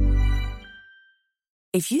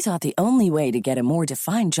 If you thought the only way to get a more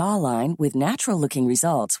defined jawline with natural-looking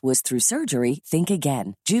results was through surgery, think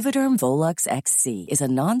again. Juvederm Volux XC is a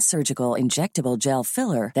non-surgical injectable gel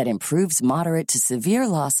filler that improves moderate to severe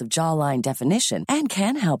loss of jawline definition and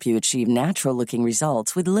can help you achieve natural-looking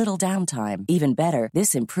results with little downtime. Even better,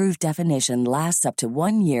 this improved definition lasts up to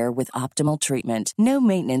 1 year with optimal treatment. No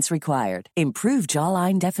maintenance required. Improve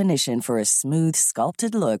jawline definition for a smooth,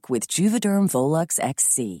 sculpted look with Juvederm Volux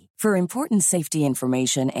XC. For important safety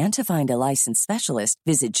information and to find a licensed specialist,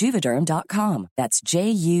 visit Juvederm.com. That's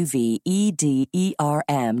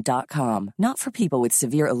JUVEDERM.com. Not for people with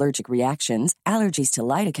severe allergic reactions, allergies to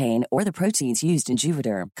lidocaine, or the proteins used in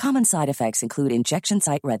Juvederm. Common side effects include injection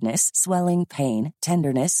site redness, swelling, pain,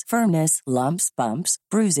 tenderness, firmness, lumps, bumps,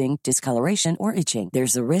 bruising, discoloration, or itching.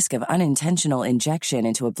 There's a risk of unintentional injection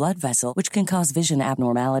into a blood vessel, which can cause vision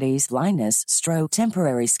abnormalities, blindness, stroke,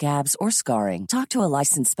 temporary scabs, or scarring. Talk to a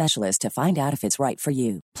licensed specialist to find out if it's right for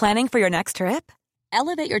you. Planning for your next trip?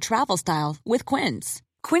 Elevate your travel style with Quince.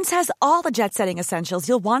 Quince has all the jet-setting essentials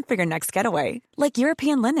you'll want for your next getaway, like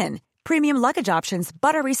European linen, premium luggage options,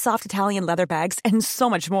 buttery soft Italian leather bags, and so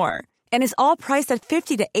much more. And is all priced at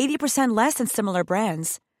 50 to 80% less than similar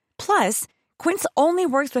brands. Plus, Quince only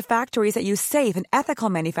works with factories that use safe and ethical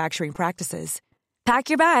manufacturing practices. Pack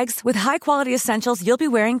your bags with high-quality essentials you'll be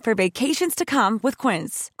wearing for vacations to come with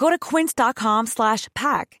Quince. Go to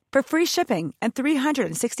quince.com/pack for free shipping and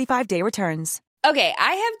 365-day returns. Okay,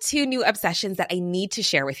 I have two new obsessions that I need to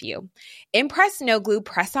share with you. Impress No Glue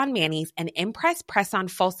Press-On Manis and Impress Press-On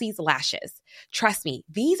Falsies Lashes. Trust me,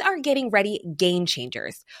 these are getting ready game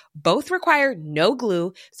changers. Both require no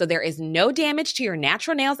glue, so there is no damage to your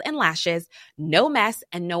natural nails and lashes, no mess,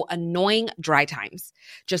 and no annoying dry times.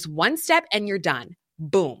 Just one step and you're done.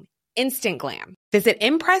 Boom. Instant glam. Visit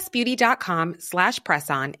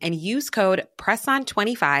impressbeauty.com/presson and use code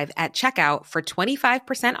PRESSON25 at checkout for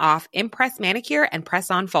 25% off Impress Manicure and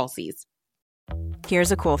Press-On Falsies.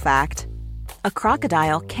 Here's a cool fact. A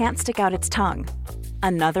crocodile can't stick out its tongue.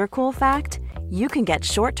 Another cool fact, you can get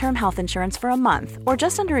short-term health insurance for a month or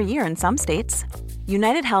just under a year in some states.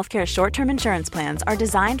 United Healthcare short-term insurance plans are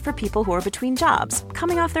designed for people who are between jobs,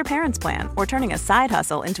 coming off their parents' plan, or turning a side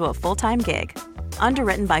hustle into a full-time gig.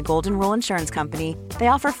 Underwritten by Golden Rule Insurance Company, they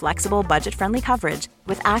offer flexible, budget-friendly coverage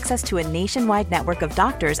with access to a nationwide network of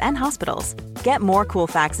doctors and hospitals. Get more cool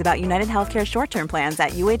facts about United Healthcare short-term plans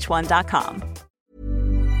at uh1.com.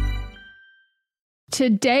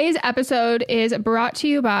 Today's episode is brought to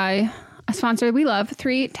you by a sponsor we love,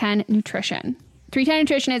 310 Nutrition. 310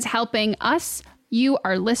 Nutrition is helping us, you,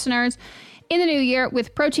 our listeners, in the new year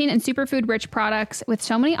with protein and superfood rich products with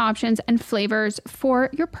so many options and flavors for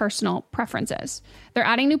your personal preferences. They're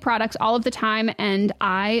adding new products all of the time, and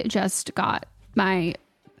I just got I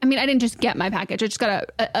didn't just get my package. I just got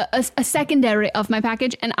a secondary of my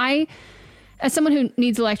package. And I, as someone who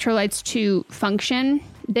needs electrolytes to function,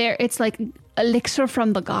 it's like elixir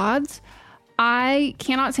from the gods. I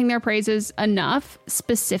cannot sing their praises enough.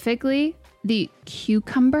 Specifically, the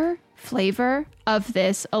cucumber flavor of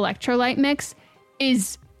this electrolyte mix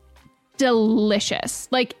is delicious.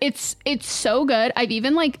 Like it's so good. I've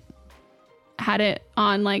even like had it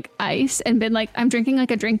on like ice and been like, I'm drinking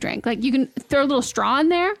like a drink. Like you can throw a little straw in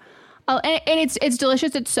there. And it's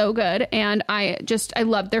delicious. It's so good. And I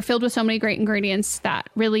love, they're filled with so many great ingredients that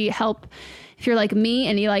really help if you're like me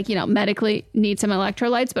and you medically need some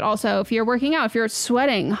electrolytes, but also if you're working out, if you're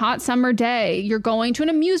sweating, hot summer day, you're going to an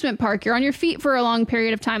amusement park, you're on your feet for a long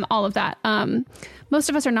period of time, all of that.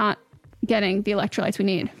 Most of us are not getting the electrolytes we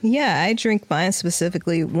need. Yeah, I drink mine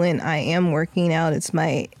specifically when I am working out. It's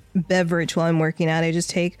my beverage while I'm working out. I just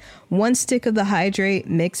take 1 stick of the hydrate,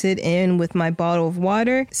 mix it in with my bottle of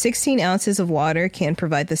water. 16 ounces of water can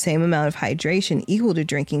provide the same amount of hydration equal to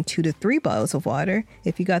drinking 2 to 3 bottles of water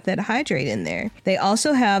if you got that hydrate in there. They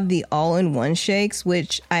also have the all-in-one shakes,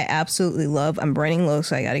 which I absolutely love. I'm running low,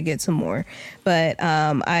 so I got to get some more. But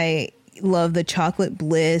I love the chocolate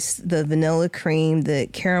bliss, the vanilla cream, the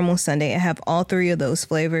caramel sundae. I have all 3 of those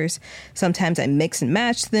flavors. Sometimes I mix and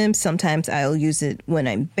match them. Sometimes I'll use it when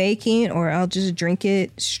I'm baking, or I'll just drink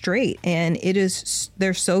it straight. And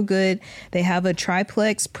they're so good. They have a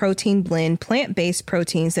triplex protein blend, plant-based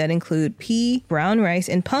proteins that include pea, brown rice,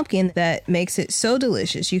 and pumpkin that makes it so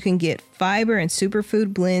delicious. You can get fiber and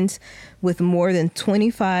superfood blends with more than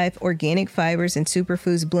 25 organic fibers and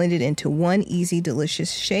superfoods blended into one easy,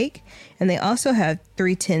 delicious shake. And they also have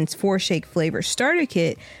 310's 4-shake flavor starter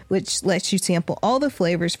kit, which lets you sample all the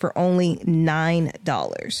flavors for only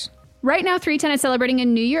 $9. Right now, 310 is celebrating a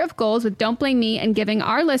new year of goals with Don't Blame Me and giving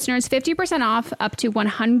our listeners 50% off up to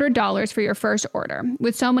 $100 for your first order.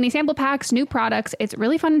 With so many sample packs, new products, it's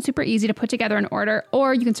really fun and super easy to put together an order,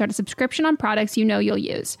 or you can start a subscription on products you know you'll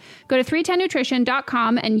use. Go to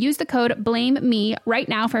 310nutrition.com and use the code BLAMEME right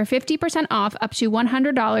now for 50% off up to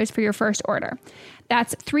 $100 for your first order.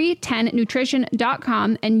 That's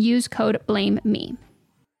 310nutrition.com and use code BLAMEME.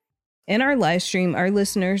 In our live stream, our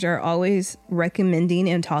listeners are always recommending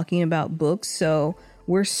and talking about books. So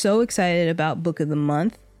we're so excited about Book of the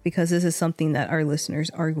Month because this is something that our listeners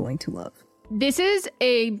are going to love. This is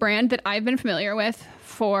a brand that I've been familiar with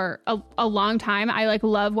for a long time. I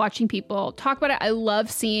love watching people talk about it. I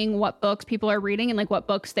love seeing what books people are reading and what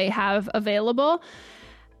books they have available.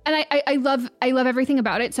 And I love everything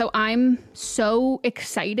about it. So I'm so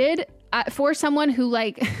excited for someone who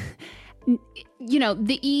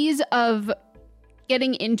the ease of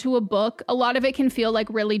getting into a book, a lot of it can feel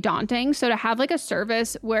really daunting. So to have a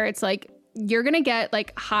service where it's you're going to get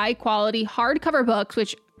high quality hardcover books,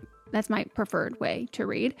 which that's my preferred way to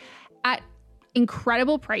read, at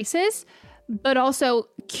incredible prices, but also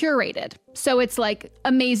curated. So it's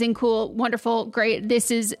amazing, cool, wonderful, great.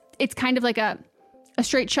 It's kind of a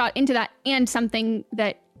straight shot into that, and something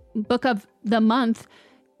that Book of the Month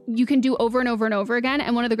you can do over and over and over again.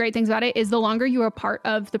 And one of the great things about it is the longer you are part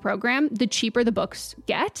of the program, the cheaper the books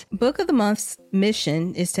get. Book of the Month's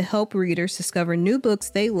mission is to help readers discover new books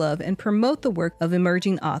they love and promote the work of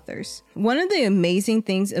emerging authors. One of the amazing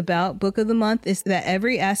things about Book of the Month is that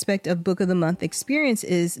every aspect of Book of the Month experience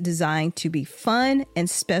is designed to be fun and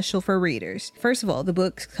special for readers. First of all, the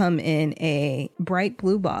books come in a bright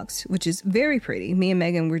blue box, which is very pretty. Me and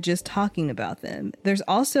Megan were just talking about them. There's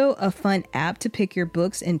also a fun app to pick your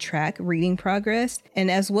books and track reading progress. And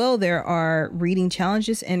as well, there are reading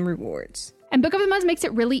challenges and rewards. And Book of the Month makes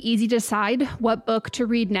it really easy to decide what book to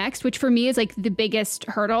read next, which for me is the biggest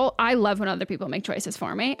hurdle. I love when other people make choices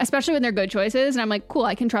for me, especially when they're good choices. And I'm cool,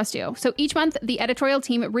 I can trust you. So each month, the editorial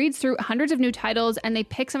team reads through hundreds of new titles and they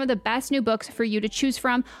pick some of the best new books for you to choose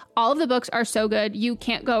from. All of the books are so good, you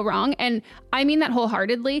can't go wrong. And I mean that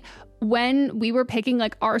wholeheartedly. When we were picking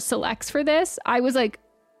our selects for this, I was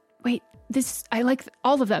wait, I like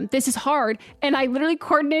all of them. This is hard. And I literally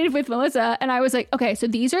coordinated with Melissa and I was okay, so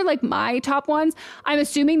these are my top ones. I'm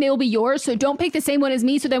assuming they will be yours. So don't pick the same one as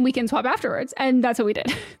me so then we can swap afterwards. And that's what we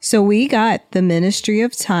did. So we got The Ministry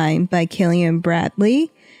of Time by Killian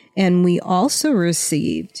Bradley. And we also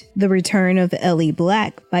received The Return of Ellie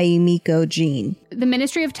Black by Emiko Jean. The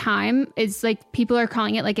Ministry of Time is people are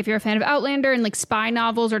calling it if you're a fan of Outlander and spy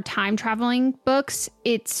novels or time traveling books,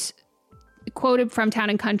 it's quoted from Town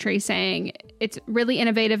and Country saying, it's really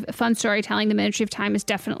innovative, fun storytelling. The Ministry of Time is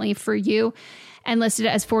definitely for you, and listed it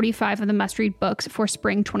as 45 of the must-read books for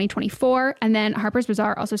spring 2024. And then Harper's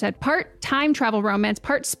Bazaar also said part time travel romance,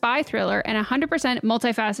 part spy thriller, and 100%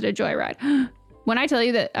 multifaceted joyride. When I tell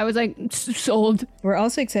you that, I was like, sold. We're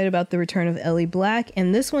also excited about the return of Ellie Black,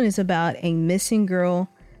 and this one is about a missing girl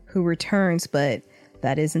who returns, but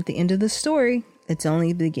that isn't the end of the story. It's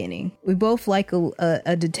only the beginning. We both like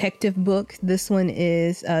a detective book. This one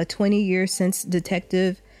is 20 years since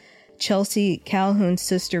Detective Chelsea Calhoun's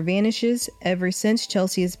sister vanishes. Ever since,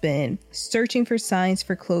 Chelsea has been searching for signs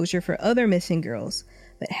for closure for other missing girls,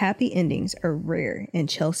 but happy endings are rare in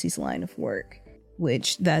Chelsea's line of work,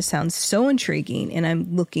 which that sounds so intriguing, and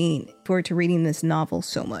I'm looking forward to reading this novel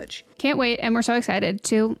so much. Can't wait, and we're so excited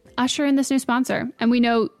to usher in this new sponsor. And we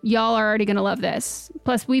know y'all are already going to love this.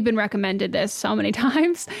 Plus, we've been recommended this so many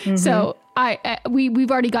times, so we've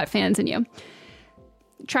already got fans in you.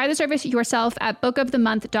 Try the service yourself at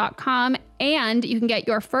bookofthemonth.com, and you can get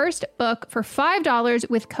your first book for $5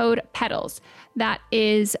 with code PEDALS. That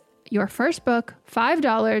is your first book,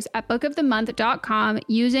 $5 at bookofthemonth.com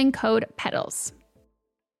using code PEDALS.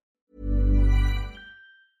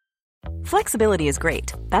 Flexibility is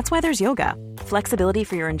great. That's why there's yoga. Flexibility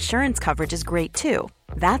for your insurance coverage is great too.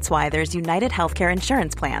 That's why there's United Healthcare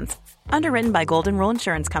Insurance Plans. Underwritten by Golden Rule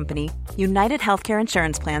Insurance Company, United Healthcare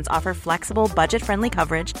Insurance Plans offer flexible, budget-friendly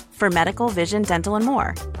coverage for medical, vision, dental, and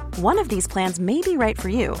more. One of these plans may be right for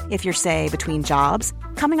you if you're, say, between jobs,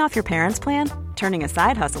 coming off your parents' plan, turning a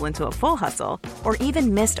side hustle into a full hustle, or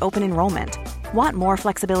even missed open enrollment. Want more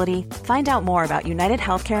flexibility? Find out more about United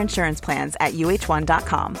Healthcare Insurance Plans at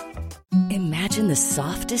uh1.com. Imagine the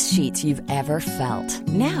softest sheets you've ever felt.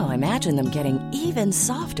 Now imagine them getting even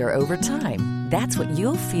softer over time. That's what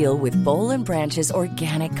you'll feel with Boll & Branch's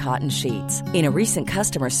organic cotton sheets. In a recent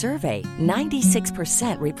customer survey,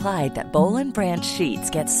 96% replied that Boll & Branch sheets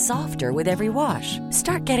get softer with every wash.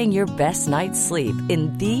 Start getting your best night's sleep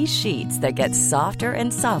in these sheets that get softer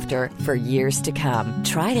and softer for years to come.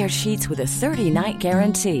 Try their sheets with a 30-night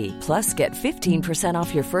guarantee. Plus, get 15%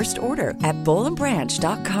 off your first order at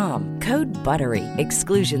bollandbranch.com. Code BUTTERY.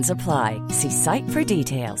 Exclusions apply. See site for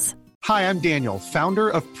details. Hi, I'm Daniel, founder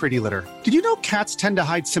of Pretty Litter. Did you know cats tend to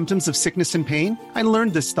hide symptoms of sickness and pain? I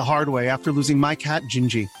learned this the hard way after losing my cat,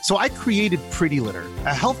 Gingy. So I created Pretty Litter,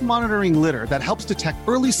 a health monitoring litter that helps detect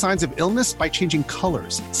early signs of illness by changing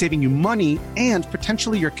colors, saving you money and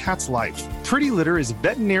potentially your cat's life. Pretty Litter is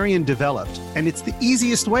veterinarian developed, and it's the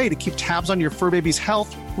easiest way to keep tabs on your fur baby's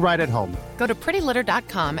health right at home. Go to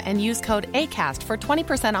prettylitter.com and use code ACAST for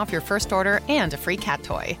 20% off your first order and a free cat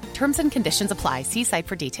toy. Terms and conditions apply. See site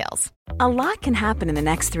for details. A lot can happen in the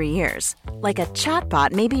next 3 years. Like a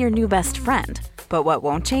chatbot may be your new best friend. But what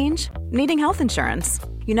won't change? Needing health insurance.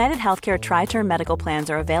 United Healthcare Tri-Term Medical Plans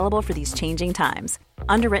are available for these changing times.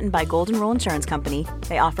 Underwritten by Golden Rule Insurance Company,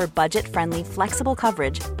 they offer budget-friendly, flexible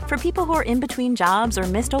coverage for people who are in between jobs or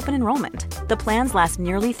missed open enrollment. The plans last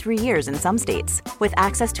nearly 3 years in some states, with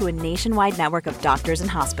access to a nationwide network of doctors and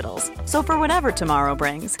hospitals. So for whatever tomorrow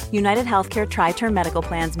brings, United Healthcare Tri-Term Medical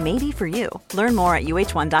Plans may be for you. Learn more at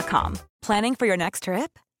uh1.com. Planning for your next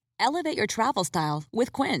trip? Elevate your travel style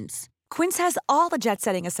with Quince. Quince has all the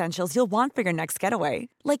jet-setting essentials you'll want for your next getaway,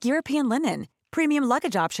 like European linen, premium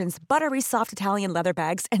luggage options, buttery soft Italian leather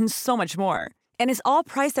bags, and so much more. And is all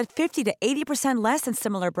priced at 50 to 80% less than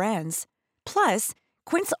similar brands. Plus,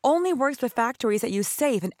 Quince only works with factories that use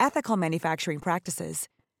safe and ethical manufacturing practices.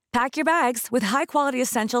 Pack your bags with high-quality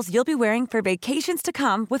essentials you'll be wearing for vacations to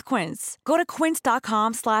come with Quince. Go to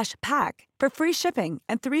quince.com/pack for free shipping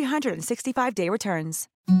and 365-day returns.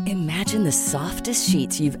 Imagine the softest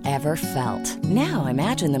sheets you've ever felt. Now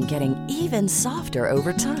imagine them getting even softer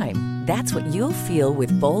over time. That's what you'll feel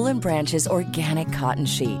with Boll & Branch's organic cotton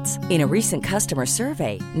sheets. In a recent customer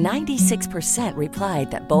survey, 96%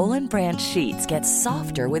 replied that Boll & Branch sheets get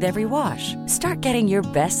softer with every wash. Start getting your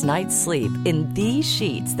best night's sleep in these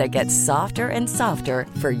sheets that get softer and softer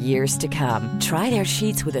for years to come. Try their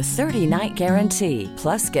sheets with a 30-night guarantee.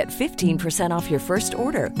 Plus, get 15% off your first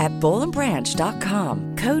order at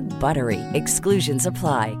bollandbranch.com. Code BUTTERY. Exclusions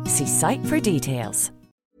apply. See site for details.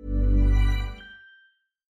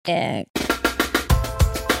 Okay,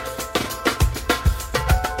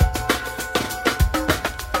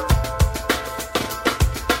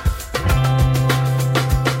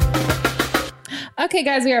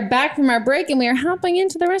 guys, we are back from our break and we are hopping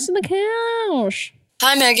into the rest of the couch.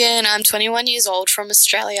 Hi, Megan. I'm 21 years old from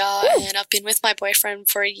Australia, and I've been with my boyfriend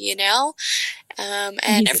for a year now,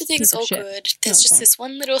 and everything's all good. There's just this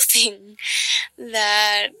one little thing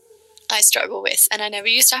that I struggle with, and I never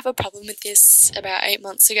used to have a problem with this about 8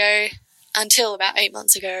 months ago. until about 8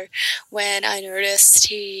 months ago when I noticed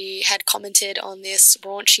he had commented on this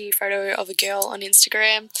raunchy photo of a girl on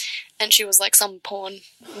Instagram, and she was like some porn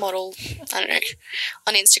model, I don't know,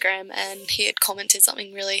 on Instagram, and he had commented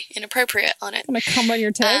something really inappropriate on it. I'm gonna come on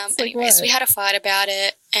your tits? Anyways, we had a fight about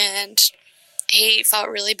it, and he felt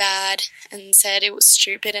really bad and said it was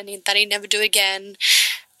stupid and that he'd never do it again.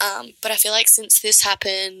 But I feel like since this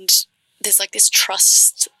happened, there's like this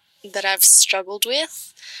trust that I've struggled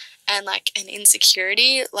with and like an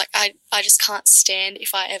insecurity. Like I just can't stand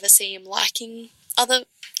if I ever see him liking other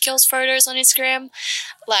girls' photos on Instagram,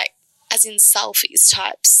 like as in selfies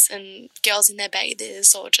types and girls in their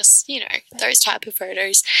bathers or just, you know, those type of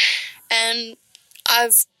photos. And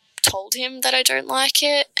I've told him that I don't like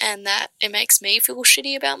it and that it makes me feel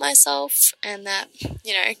shitty about myself and that,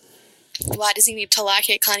 you know, why does he need to like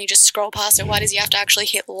it? Can't he just scroll past it? Why does he have to actually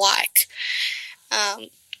hit like?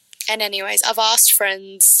 And anyways, I've asked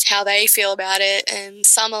friends how they feel about it, and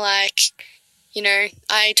some are like, you know,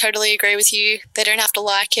 I totally agree with you. They don't have to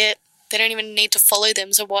like it. They don't even need to follow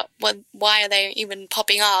them, so why are they even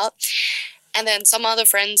popping up? And then some other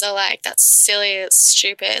friends are like, that's silly, it's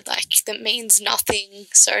stupid, like, that means nothing,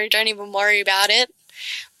 so don't even worry about it.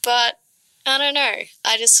 But I don't know.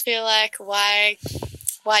 I just feel like, why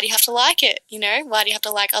do you have to like it, you know? Why do you have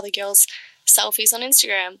to like other girls' selfies on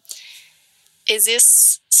Instagram? Is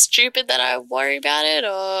this stupid that I worry about it,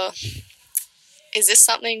 or is this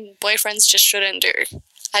something boyfriends just shouldn't do?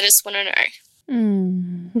 I just want to know.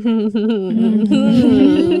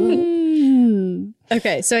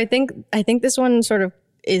 Okay, so I think this one sort of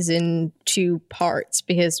is in two parts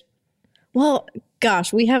because, well,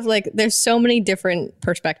 gosh, we have like, there's so many different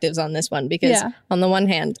perspectives on this one because on the one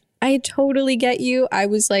hand, I totally get you. I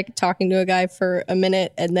was like talking to a guy for a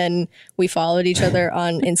minute and then we followed each other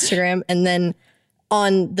on Instagram, and then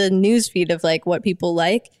on the newsfeed of like what people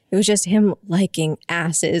like, it was just him liking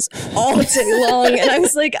asses all day long. And I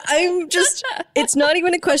was like, it's not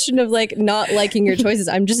even a question of like not liking your choices.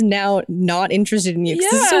 I'm just now not interested in you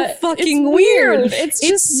because it's so fucking weird. It's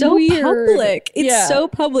just so weird. Public. It's so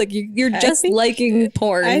public. You're just liking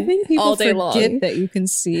porn I think people all day forget long. that you can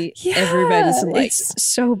see everybody's like. It's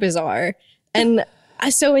so bizarre. And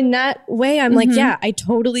so in that way, I'm like, yeah, I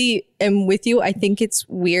totally am with you. I think it's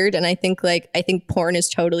weird. And I think porn is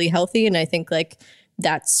totally healthy. And I think like,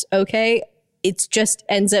 that's okay. It just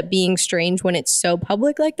ends up being strange when it's so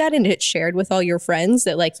public like that and it's shared with all your friends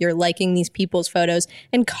that like you're liking these people's photos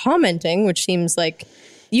and commenting, which seems like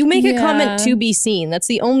you make a comment to be seen. That's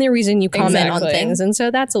the only reason you comment on things. And so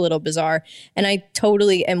that's a little bizarre. And I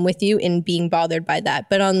totally am with you in being bothered by that.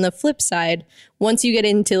 But on the flip side, once you get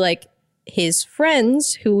into like his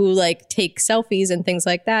friends who like take selfies and things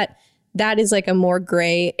like that, that is like a more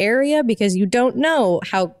gray area because you don't know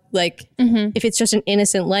how like if it's just an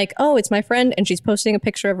innocent like, oh, it's my friend and she's posting a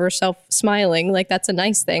picture of herself smiling, like that's a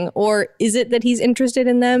nice thing, or is it that he's interested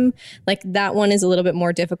in them? Like that one is a little bit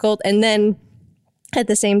more difficult. And then at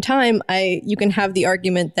the same time, you can have the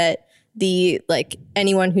argument that the like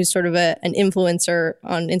anyone who's sort of an influencer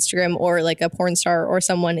on Instagram or like a porn star or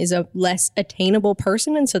someone is a less attainable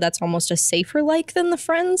person, and so that's almost a safer like than the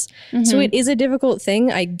friends. So it is a difficult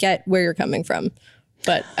thing. I get where you're coming from,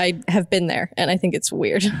 but I have been there and I think it's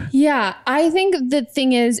weird. Yeah, I think the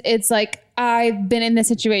thing is, it's like I've been in this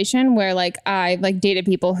situation where like I've like dated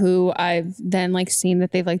people who I've then like seen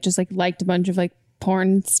that they've like just like liked a bunch of like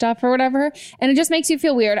porn stuff or whatever, and it just makes you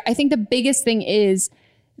feel weird. I think the biggest thing is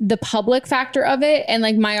the public factor of it. And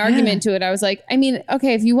like my argument to it, I was like, I mean,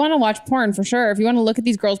 okay, if you want to watch porn for sure, if you want to look at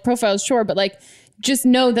these girls' profiles, sure. But like, just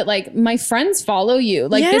know that like my friends follow you.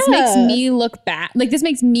 Like this makes me look bad. Like this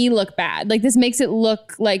makes me look bad. Like this makes it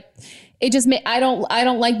look like it just I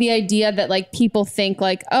don't like the idea that like people think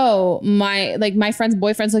like, oh, my friend's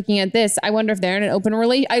boyfriend's looking at this. I wonder if they're in an open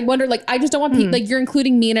relationship. I wonder, like, I just don't want people like you're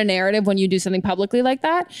including me in a narrative when you do something publicly like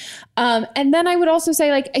that. And then I would also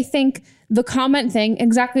say like, I think the comment thing,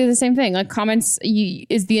 exactly the same thing. Like comments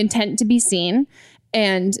is the intent to be seen.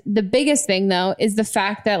 And the biggest thing though, is the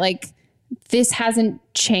fact that like, this hasn't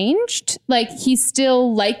changed. Like he's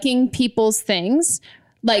still liking people's things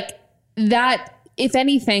like that. If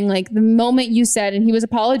anything, like the moment you said, and he was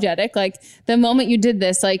apologetic, like the moment you did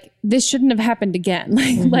this, like this shouldn't have happened again.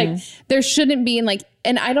 Like, like there shouldn't be, and like,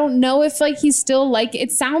 and I don't know if like he's still like,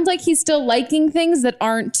 it sounds like he's still liking things that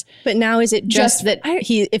aren't. But now is it just that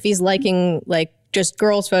if he's liking like just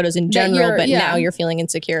girls' photos in general, but now you're feeling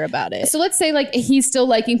insecure about it. So let's say like he's still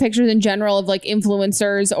liking pictures in general of like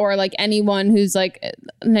influencers or like anyone who's like,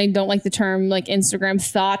 and I don't like the term like Instagram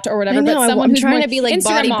thought or whatever, but someone who's trying to be like Instagram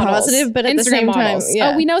body positive, but at the same time,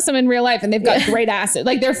 oh, we know some in real life and they've got great asses.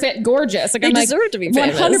 Like they're fit, gorgeous. Like they I'm like, deserve to be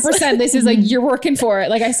famous. 100%. This is like, you're working for it.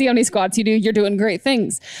 Like I see how many squats you do. You're doing great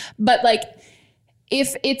things. But like,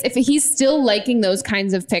 if he's still liking those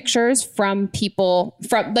kinds of pictures from people,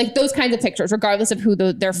 from like those kinds of pictures, regardless of who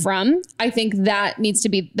they're from, I think that needs to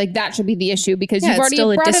be like, that should be the issue, because you've already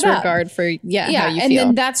still brought a disregard it up. for how you and feel.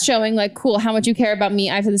 then that's showing like, cool, how much you care about me.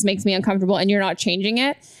 I feel this makes me uncomfortable, and you're not changing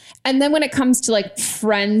it. And then when it comes to like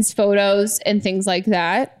friends' photos and things like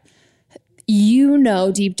that, you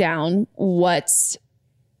know deep down what's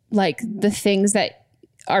like the things that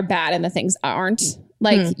are bad and the things aren't.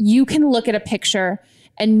 Like you can look at a picture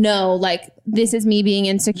and know like this is me being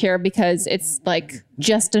insecure because it's like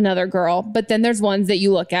just another girl. But then there's ones that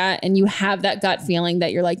you look at and you have that gut feeling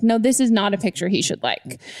that you're like, no, this is not a picture he should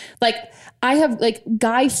like. Like I have like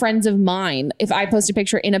guy friends of mine, if I post a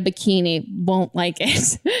picture in a bikini, won't like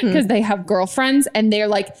it because they have girlfriends and they're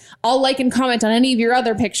like, I'll like and comment on any of your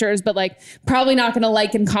other pictures, but like probably not going to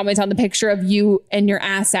like and comment on the picture of you and your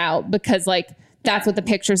ass out because like that's what the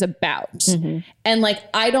picture's about. And like,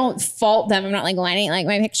 I don't fault them. I'm not like, why didn't you like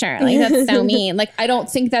my picture? Like, that's so mean. Like, I don't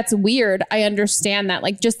think that's weird. I understand that.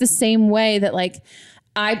 Like, just the same way that like,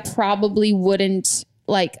 I probably wouldn't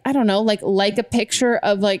like, I don't know, like a picture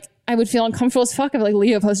of like, I would feel uncomfortable as fuck if like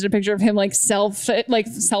Leo posted a picture of him like shirtless,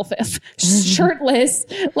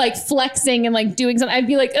 like flexing and like doing something. I'd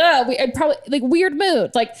be like, I'd probably like weird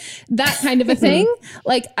mood, like that kind of a thing.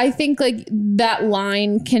 Like, I think like that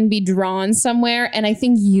line can be drawn somewhere. And I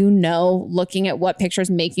think, looking at what pictures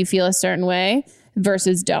make you feel a certain way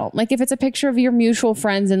versus don't. Like if it's a picture of your mutual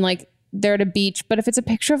friends and like they're at a beach, but if it's a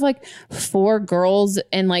picture of like 4 girls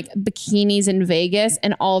in like bikinis in Vegas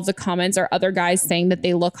and all of the comments are other guys saying that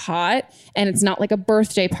they look hot and it's not like a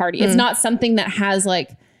birthday party, it's not something that has like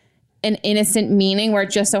an innocent meaning where it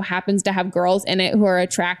just so happens to have girls in it who are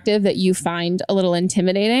attractive that you find a little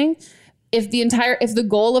intimidating. If the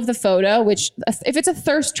goal of the photo, which if it's a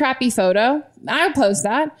thirst trappy photo, I'll post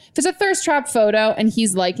that. If it's a thirst trap photo and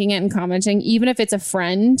he's liking it and commenting, even if it's a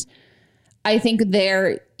friend, I think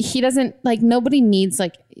he doesn't like, nobody needs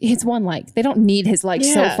like his one like, they don't need his like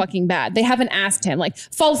so fucking bad. They haven't asked him like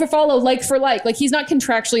follow for follow, like for like he's not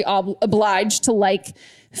contractually obliged to like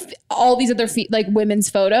all these other like women's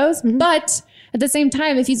photos. But at the same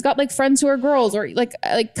time, if he's got like friends who are girls or like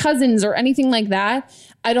cousins or anything like that,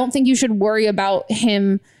 I don't think you should worry about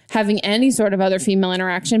him having any sort of other female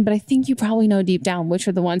interaction. But I think you probably know deep down which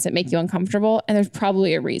are the ones that make you uncomfortable. And there's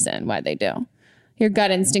probably a reason why they do. Your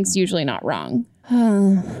gut instinct's usually not wrong.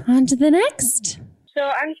 On to the next. So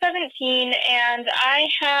I'm 17 and I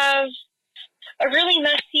have a really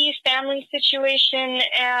messy family situation,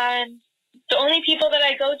 and the only people that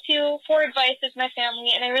I go to for advice is my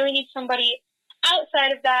family, and I really need somebody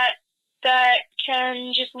outside of that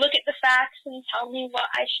can just look at the facts and tell me what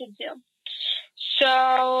I should do.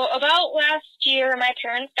 So about last year, my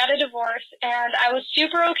parents got a divorce, and I was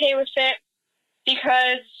super okay with it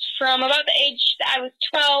because from about the age that I was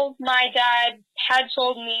 12, my dad had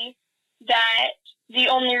told me that the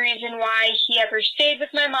only reason why he ever stayed with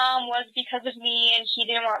my mom was because of me, and he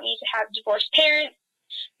didn't want me to have divorced parents.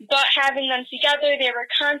 But having them together, they were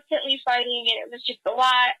constantly fighting, and it was just a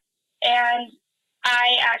lot. And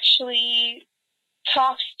I actually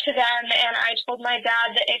talked to them, and I told my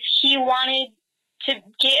dad that if he wanted to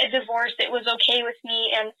get a divorce, it was okay with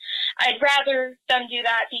me, and I'd rather them do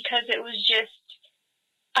that because it was just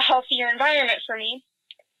a healthier environment for me.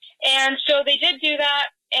 And so they did do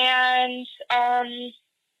that, and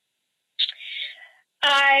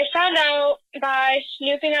I found out by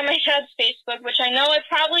snooping on my dad's Facebook, which I know I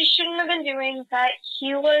probably shouldn't have been doing, that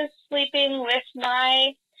he was sleeping with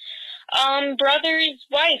my brother's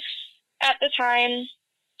wife at the time.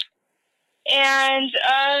 And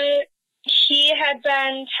he had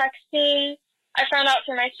been texting. I found out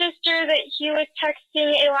through my sister that he was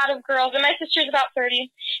texting a lot of girls, and my sister's about 30,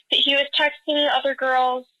 that he was texting other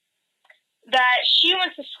girls that she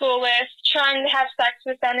went to school with, trying to have sex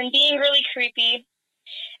with them and being really creepy.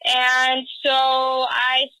 And so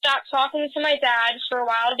I stopped talking to my dad for a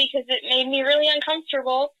while because it made me really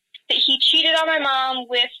uncomfortable that he cheated on my mom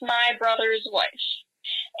with my brother's wife.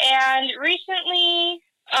 And recently,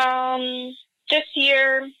 this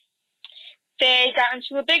year, they got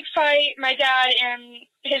into a big fight. My dad and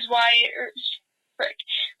his wife,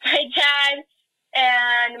 my dad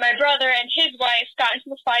and my brother and his wife got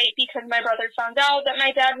into a fight because my brother found out that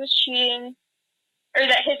my dad was cheating. or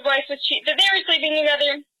that his wife was that they were sleeping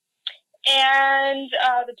together, and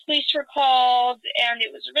the police were called, and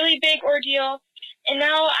it was a really big ordeal. And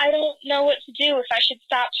now I don't know what to do, if I should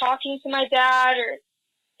stop talking to my dad, or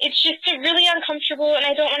it's just really uncomfortable, and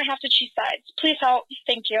I don't want to have to choose sides. Please help.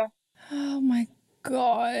 Thank you. Oh my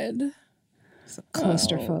God. It's a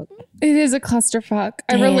clusterfuck. It is a clusterfuck.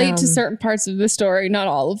 Damn. I relate to certain parts of the story, not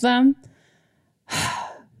all of them.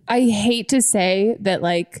 I hate to say that,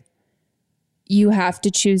 like, you have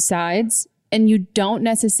to choose sides, and you don't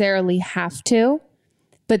necessarily have to,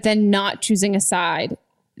 but then not choosing a side,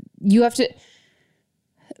 you have to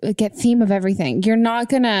get theme of everything. You're not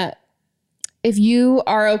gonna, if you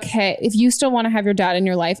are okay, if you still want to have your dad in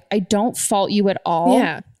your life, I don't fault you at all.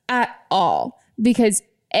 Yeah. At all. Because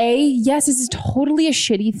yes, this is totally a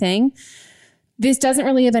shitty thing. This doesn't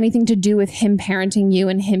really have anything to do with him parenting you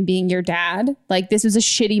and him being your dad. Like, this was a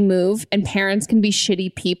shitty move, and parents can be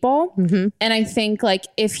shitty people. Mm-hmm. And I think, like,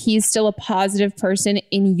 if he's still a positive person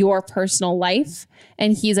in your personal life,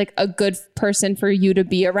 and he's like a good person for you to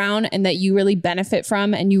be around and that you really benefit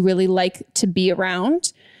from and you really like to be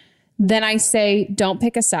around, then I say don't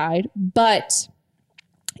pick a side. But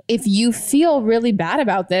if you feel really bad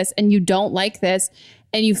about this and you don't like this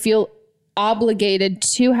and you feel obligated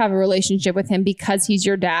to have a relationship with him because he's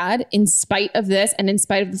your dad, in spite of this and in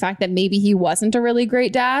spite of the fact that maybe he wasn't a really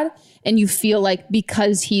great dad, and you feel like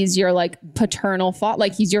because he's your like paternal father,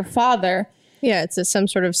 like he's your father. Yeah, it's some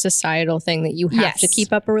sort of societal thing that you have to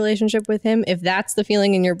keep up a relationship with him. If that's the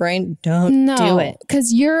feeling in your brain, don't do it.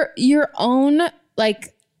 Because your own,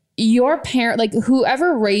 like, your parent, like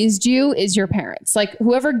whoever raised you is your parents. Like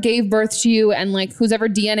whoever gave birth to you and like whoever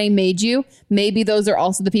DNA made you, maybe those are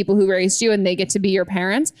also the people who raised you and they get to be your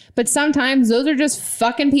parents. But sometimes those are just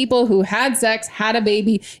fucking people who had sex, had a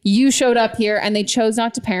baby. You showed up here and they chose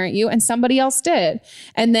not to parent you and somebody else did.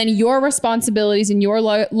 And then your responsibilities and your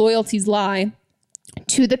loyalties lie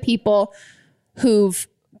to the people who've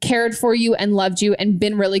cared for you and loved you and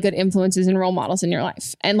been really good influences and role models in your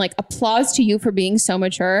life. And like, applause to you for being so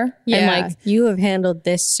mature. Yeah, and like, you have handled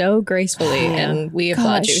this so gracefully and we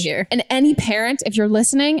applaud you here. And any parent, if you're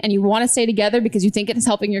listening and you want to stay together because you think it is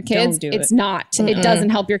helping your kids, it's not. Mm-mm. It doesn't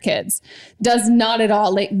help your kids. Does not at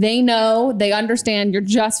all. Like, they know, they understand you're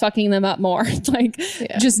just fucking them up more. Like,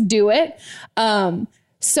 just do it.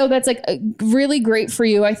 So that's like really great for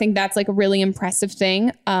you. I think that's like a really impressive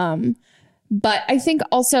thing. But I think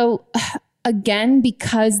also, again,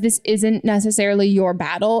 because this isn't necessarily your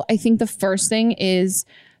battle, I think the first thing is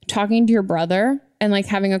talking to your brother and like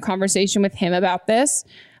having a conversation with him about this.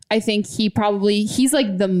 I think he's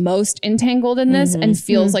like the most entangled in this and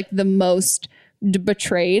feels like the most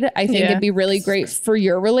betrayed. I think it'd be really great for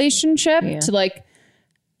your relationship to like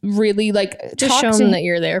really like just show him that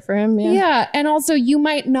you're there for him. Yeah. And also you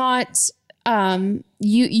might not,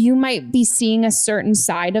 you might be seeing a certain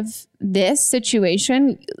side of this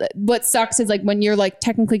situation. What sucks is like when you're like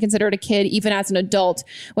technically considered a kid, even as an adult,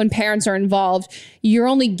 when parents are involved, you're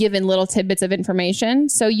only given little tidbits of information.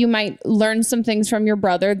 So you might learn some things from your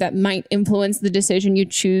brother that might influence the decision you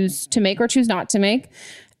choose to make or choose not to make.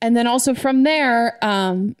 And then also from there,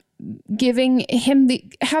 giving him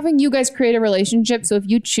having you guys create a relationship. So if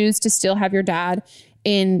you choose to still have your dad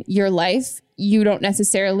in your life, you don't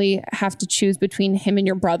necessarily have to choose between him and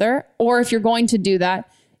your brother. Or if you're going to do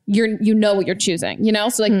that, you know what you're choosing, you know?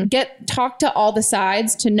 So like talk to all the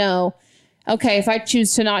sides to know, okay, if I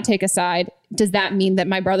choose to not take a side, does that mean that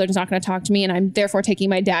my brother is not going to talk to me and I'm therefore taking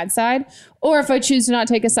my dad's side? Or if I choose to not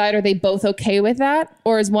take a side, are they both okay with that?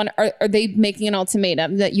 Or are they making an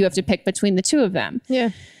ultimatum that you have to pick between the two of them? Yeah.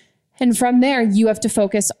 And from there, you have to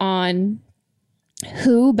focus on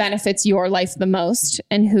who benefits your life the most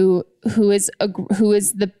and who is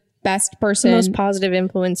the best person, the most positive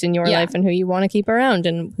influence in your life, and who you want to keep around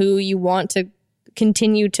and who you want to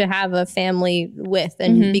continue to have a family with.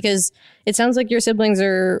 And because it sounds like your siblings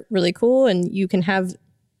are really cool and you can have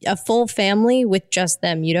a full family with just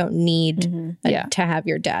them. You don't need to have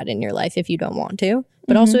your dad in your life if you don't want to.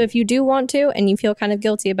 But also if you do want to and you feel kind of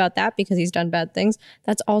guilty about that because he's done bad things,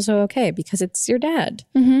 that's also okay because it's your dad.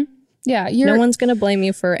 Yeah, no one's going to blame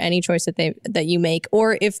you for any choice that you make.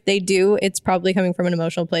 Or if they do, it's probably coming from an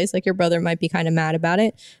emotional place. Like your brother might be kind of mad about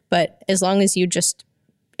it. But as long as you just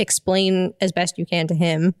explain as best you can to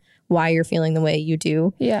him why you're feeling the way you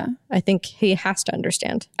do, I think he has to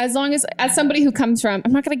understand. As long as somebody who comes from,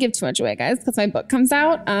 I'm not going to give too much away, guys, because my book comes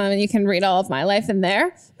out and you can read all of my life in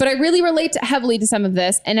there. But I really relate heavily to some of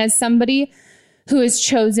this. And as somebody who has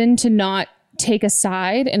chosen to not take a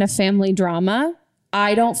side in a family drama,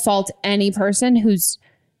 I don't fault any person who's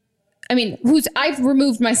I've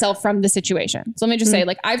removed myself from the situation. So let me just say,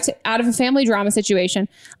 like, out of a family drama situation,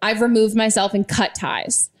 I've removed myself and cut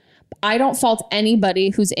ties. I don't fault anybody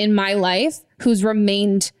who's in my life who's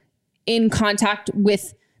remained in contact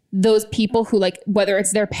with those people who, like, whether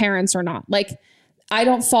it's their parents or not. Like, I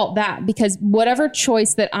don't fault that, because whatever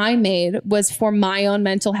choice that I made was for my own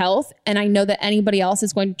mental health. And I know that anybody else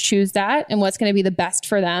is going to choose that and what's going to be the best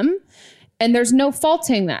for them. And there's no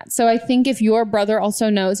faulting that. So I think if your brother also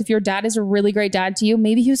knows, if your dad is a really great dad to you,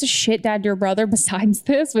 maybe he was a shit dad to your brother besides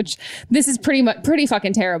this, which this is pretty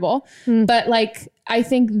fucking terrible. But like, I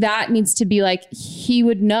think that needs to be like, he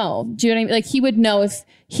would know. Do you know what I mean? Like, he would know if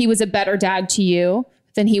he was a better dad to you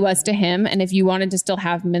than he was to him, and if you wanted to still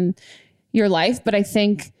have him in your life. But I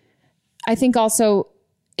think also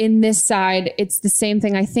in this side, it's the same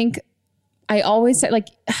thing. I think I always say, like,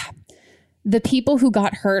 the people who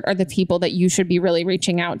got hurt are the people that you should be really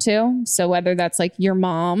reaching out to. So whether that's like your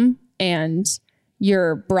mom and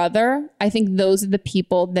your brother, I think those are the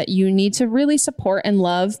people that you need to really support and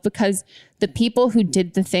love, because the people who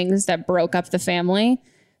did the things that broke up the family,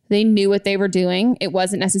 they knew what they were doing. It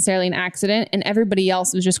wasn't necessarily an accident, and everybody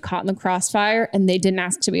else was just caught in the crossfire and they didn't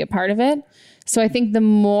ask to be a part of it. So I think the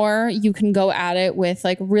more you can go at it with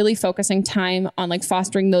like really focusing time on like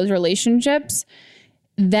fostering those relationships,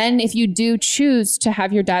 then if you do choose to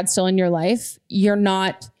have your dad still in your life, you're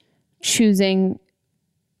not choosing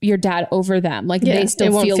your dad over them. Like, they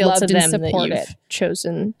still feel loved and supported.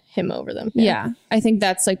 Chosen him over them. Yeah. I think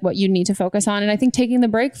that's like what you need to focus on. And I think taking the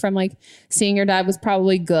break from like seeing your dad was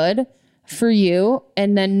probably good for you.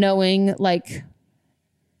 And then knowing like,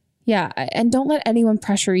 and don't let anyone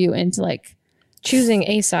pressure you into like choosing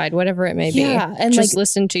a side, whatever it may be. Yeah. And just like,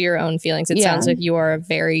 listen to your own feelings. It sounds like you are a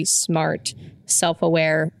very smart,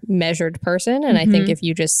 self-aware, measured person. And I think if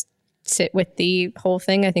you just sit with the whole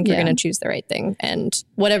thing, I think you're going to choose the right thing, and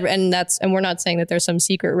whatever. And we're not saying that there's some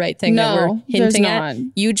secret right thing that we're hinting at.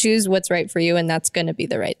 You choose what's right for you, and that's going to be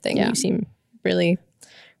the right thing. You seem really,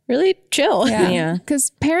 really chill. Yeah. Because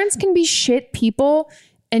parents can be shit people,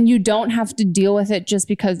 and you don't have to deal with it just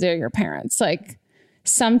because they're your parents. Like,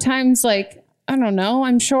 sometimes, like, I don't know.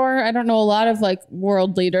 I don't know a lot of like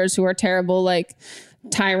world leaders who are terrible, like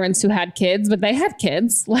tyrants who had kids, but they had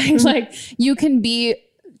kids. Like you can be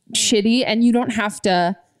shitty and you don't have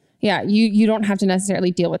to, you don't have to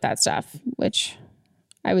necessarily deal with that stuff, which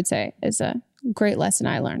I would say is a great lesson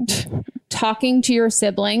I learned. Talking to your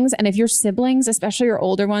siblings, and if your siblings, especially your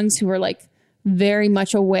older ones who are like very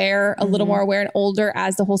much aware, a little more aware and older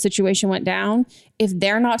as the whole situation went down, if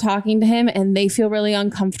they're not talking to him and they feel really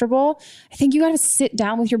uncomfortable, I think you got to sit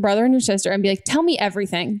down with your brother and your sister and be like, tell me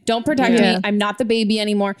everything. Don't protect me. I'm not the baby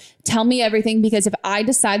anymore. Tell me everything, because if I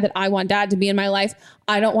decide that I want dad to be in my life,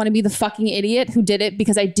 I don't want to be the fucking idiot who did it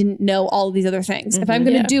because I didn't know all of these other things. If I'm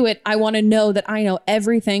going to do it, I want to know that I know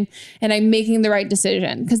everything and I'm making the right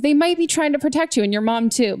decision, because they might be trying to protect you, and your mom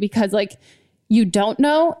too, because like, you don't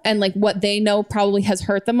know, and like what they know probably has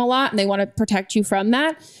hurt them a lot, and they want to protect you from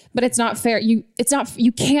that. But it's not fair. You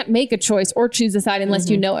can't make a choice or choose a side unless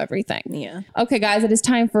you know everything. Yeah. Okay, guys, it is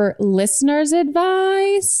time for listeners'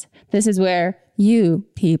 advice. This is where you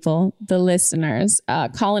people, the listeners,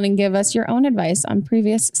 call in and give us your own advice on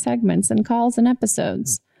previous segments and calls and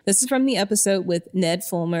episodes. This is from the episode with Ned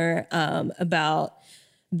Fulmer about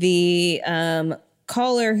the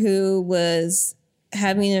caller who was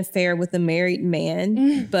having an affair with a married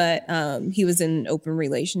man, but he was in an open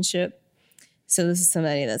relationship. So this is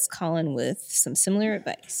somebody that's calling with some similar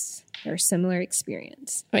advice or similar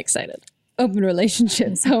experience. I'm excited. Open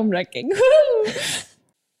relationships, home wrecking.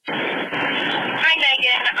 Hi,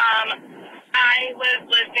 Megan. I was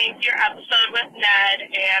listening to your episode with Ned,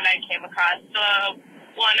 and I came across the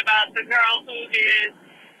one about the girl who is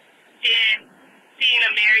seeing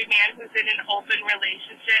a married man who's in an open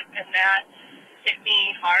relationship, and that hit me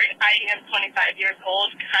hard. I am 25 years old,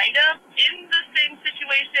 kind of in the same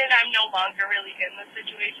situation. I'm no longer really in the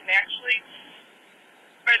situation, actually.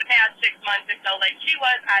 For the past 6 months or so, like she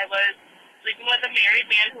was, I was sleeping with a married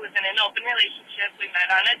man who was in an open relationship. We met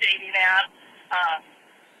on a dating app.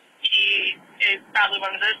 He is probably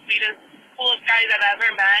one of the sweetest, coolest guys I've ever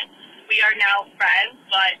met. We are now friends,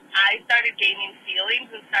 but I started gaining feelings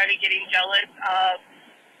and started getting jealous of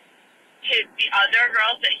the other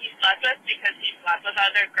girls that he slept with, because he slept with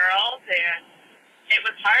other girls, and it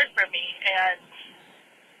was hard for me. And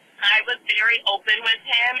I was very open with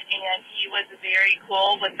him, and he was very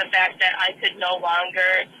cool with the fact that I could no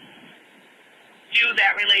longer do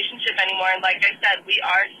that relationship anymore. And like I said, we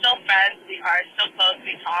are still friends. We are still close.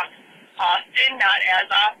 We talk often, not as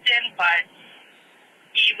often, but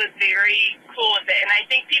he was very cool with it. And I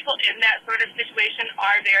think people in that sort of situation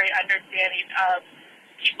are very understanding of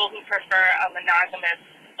people who prefer a monogamous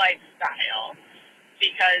lifestyle,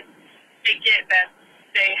 because they get that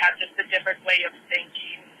they have just a different way of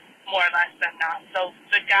thinking, more or less than not. So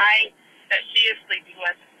the guy that she is sleeping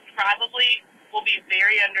with probably will be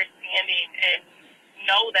very understanding and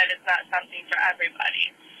know that it's not something for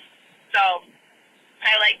everybody. So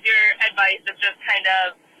I like your advice of just kind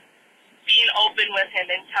of being open with him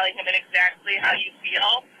and telling him exactly how you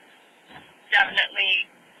feel. Definitely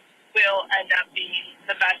will end up being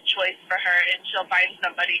the best choice for her, and she'll find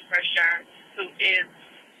somebody for sure who is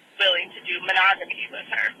willing to do monogamy with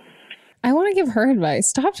her. I want to give her advice.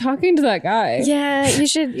 Stop talking to that guy. Yeah, you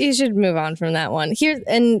should move on from that one. Here's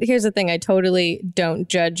the thing. I totally don't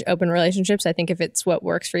judge open relationships. I think if it's what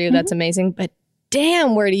works for you, that's amazing. But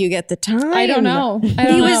damn, where do you get the time? I don't know.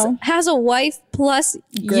 Has a wife plus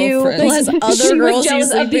Girlfriend. you plus other she girls was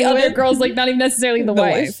jealous of the other girls, like not even necessarily the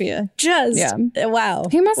wife. Yeah. Wow.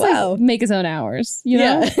 He must like make his own hours. You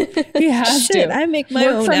know, he has Shit, to. I make my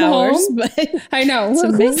Work own from hours. home. But I know. It's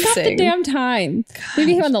Who's got the amazing. damn time?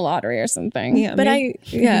 Maybe he won the lottery or something. Yeah, But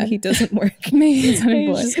he doesn't work. Maybe he's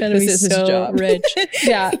unemployed. He's gonna be This is so his job. rich.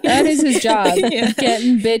 Yeah, that is his job.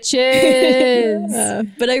 Getting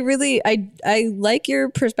bitches. But I like your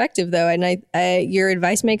perspective though, and I your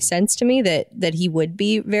advice makes sense to me that he would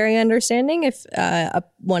be very understanding if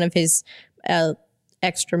one of his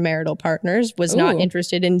extramarital partners was not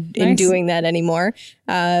interested in doing that anymore,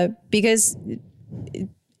 because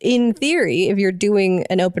in theory, if you're doing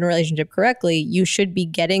an open relationship correctly, you should be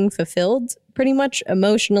getting fulfilled pretty much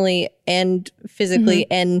emotionally and physically,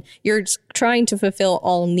 and you're trying to fulfill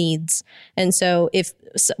all needs. And so if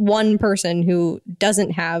one person who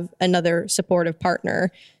doesn't have another supportive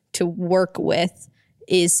partner to work with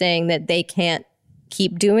is saying that they can't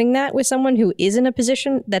keep doing that with someone who is in a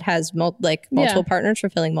position that has multiple partners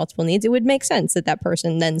fulfilling multiple needs, it would make sense that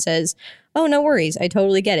person then says, oh, no worries, I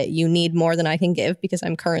totally get it. You need more than I can give because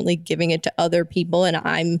I'm currently giving it to other people and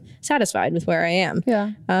I'm satisfied with where I am.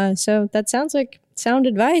 Yeah. So that sounds like sound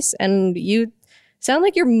advice, and you sound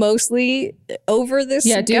like you're mostly over this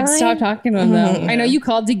Yeah, dude, guy. stop talking to him though. I know you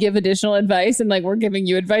called to give additional advice and like we're giving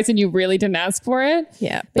you advice and you really didn't ask for it.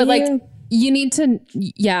 Yeah. But like you need to,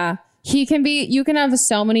 you can have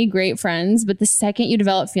so many great friends, but the second you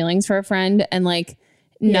develop feelings for a friend and like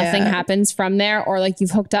nothing happens from there, or like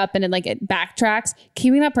you've hooked up and it backtracks,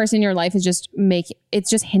 keeping that person in your life is just it's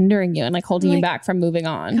just hindering you and like holding you back from moving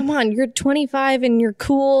on. Come on, you're 25 and you're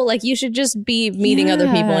cool. Like you should just be meeting other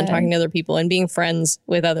people and talking to other people and being friends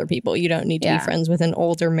with other people. You don't need to be friends with an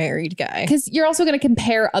older married guy. Because you're also going to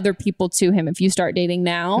compare other people to him. If you start dating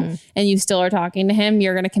now and you still are talking to him,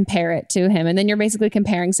 you're going to compare it to him. And then you're basically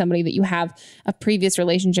comparing somebody that you have a previous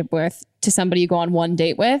relationship with to somebody you go on one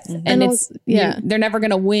date with. And they're never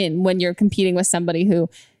going to win when you're competing with somebody who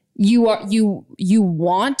you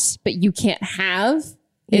want, but you can't have.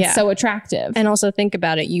 It's so attractive. And also think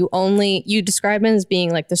about it. You describe him as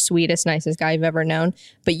being like the sweetest, nicest guy you've ever known,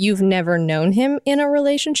 but you've never known him in a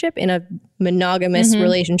relationship, in a monogamous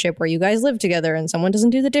relationship where you guys live together and someone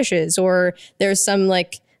doesn't do the dishes, or there's some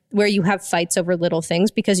like where you have fights over little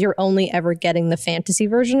things because you're only ever getting the fantasy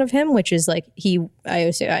version of him, which is like I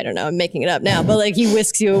don't know, I'm making it up now, but like he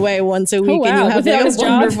whisks you away once a week and you have like a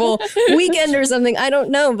wonderful weekend or something. I don't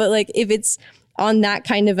know, but like if it's on that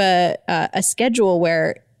kind of a schedule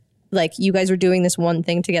where like you guys are doing this one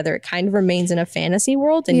thing together, it kind of remains in a fantasy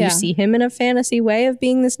world, and you see him in a fantasy way of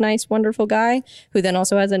being this nice, wonderful guy who then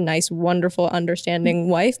also has a nice, wonderful, understanding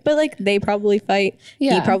wife. But like they probably fight.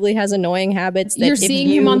 Yeah. He probably has annoying habits. That you're seeing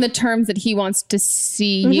him on the terms that he wants to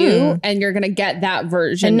see you, and you're going to get that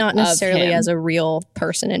version, and not necessarily of him as a real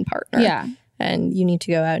person and partner. Yeah. And you need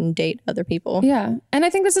to go out and date other people. Yeah. And I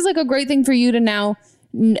think this is like a great thing for you to now,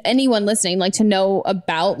 anyone listening, like to know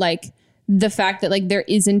about like the fact that like there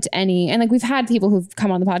isn't any, and like we've had people who've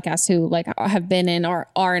come on the podcast who like have been in or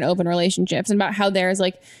are in open relationships, and about how there's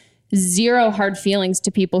like zero hard feelings to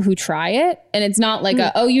people who try it. And it's not like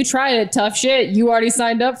oh, you tried it, tough shit, you already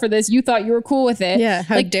signed up for this, you thought you were cool with it. Yeah,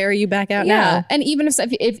 how dare you back out now? And even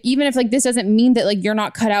if like this doesn't mean that like you're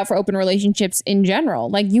not cut out for open relationships in general.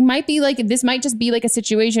 Like you might be like, this might just be like a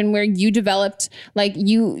situation where you developed like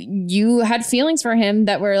you had feelings for him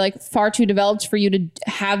that were like far too developed for you to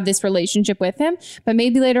have this relationship with him. But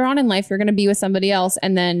maybe later on in life you're going to be with somebody else,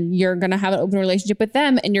 and then you're going to have an open relationship with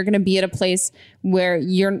them, and you're going to be at a place where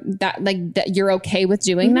you're okay with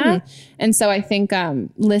doing that. And so I think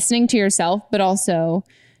listening to yourself, but also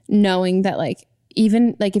knowing that like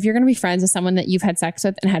even like if you're going to be friends with someone that you've had sex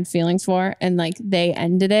with and had feelings for and like they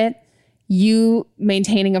ended it, you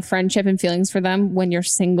maintaining a friendship and feelings for them when you're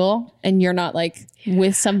single and you're not like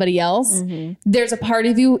with somebody else, there's a part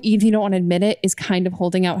of you, even if you don't want to admit it, is kind of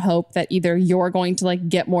holding out hope that either you're going to like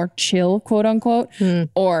get more chill, quote unquote,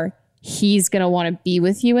 or he's going to want to be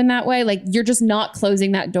with you in that way. Like you're just not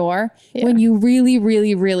closing that door when you really,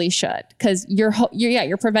 really, really should. Cause you're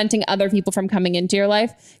preventing other people from coming into your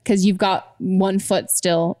life because you've got one foot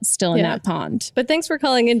still in that pond. But thanks for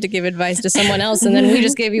calling in to give advice to someone else. And then we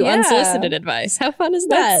just gave you unsolicited advice. How fun is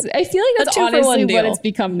that? I feel like that's honestly what it's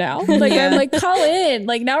become now. Like I'm like, call in.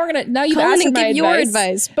 Like now you've call asked in and my give your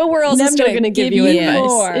advice, but we're also still going to give you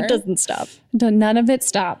advice. It doesn't stop. None of it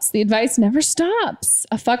stops. The advice never stops.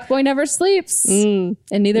 A fuckboy never sleeps. And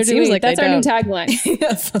neither do we. Like that's our new tagline.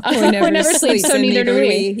 A fuckboy never sleeps, so neither do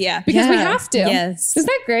we. Yeah. Because we have to. Yes. Isn't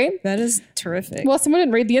that great? That is terrific. Well, someone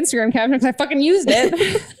didn't read the Instagram caption because I fucking used it.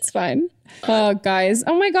 It's fine. Oh, guys.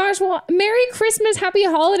 Oh my gosh. Well, Merry Christmas. Happy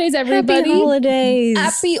holidays, everybody. Happy holidays.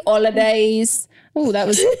 Happy holidays. Oh, that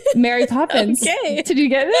was Mary Poppins. Okay. Did you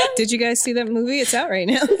get it? Did you guys see that movie? It's out right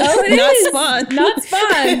now. Oh, it Not is. Spawn. Not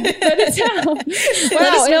Spawn. But it's out. Wow,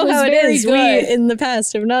 Let us know how it is. Good. We in the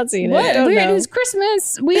past have not seen What? it. I don't know. It is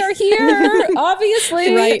Christmas. We are here,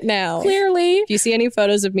 obviously. Right now. Clearly. If you see any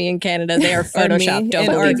photos of me in Canada, they are Or me photoshopped. Don't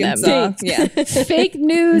in believe Arkansas. them. Yeah. Fake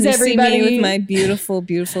news, You everybody. see me with my beautiful,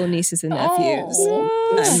 beautiful nieces and nephews. I'm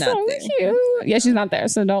not so there. cute. Yeah, she's not there,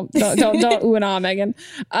 so don't ooh and ah, Megan.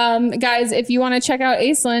 Guys, if you want to check out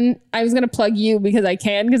Aislinn, I was gonna plug you because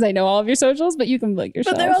I know all of your socials, but you can plug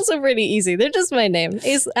yourself. But they're also pretty easy. They're just my name.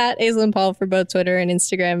 At Aislinn Paul for both Twitter and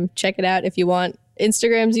Instagram. Check it out if you want.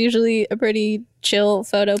 Instagram's usually a pretty chill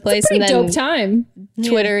photo place. It's a pretty dope time.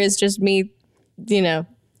 Twitter is just me,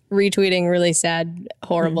 retweeting really sad,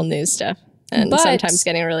 horrible news stuff. And But- sometimes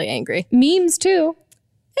getting really angry. Memes too.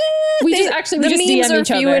 We just the DM memes are each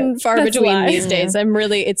few other. and far That's between why. these days.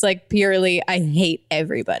 It's like purely, I hate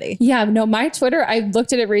everybody. Yeah, no, my Twitter, I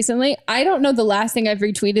looked at it recently. I don't know the last thing I've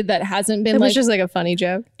retweeted that hasn't been It was like just like a funny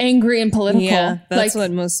joke. angry and political. Yeah, that's like,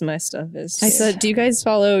 what most of my stuff is. I said, do you guys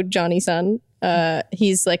follow Johnny Sun?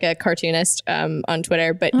 He's like a cartoonist on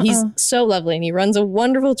Twitter, but he's so lovely and he runs a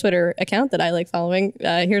wonderful Twitter account that I like following.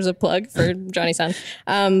 Here's a plug for Johnny Sun.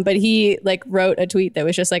 But he like wrote a tweet that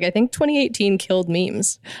was just like, I think 2018 killed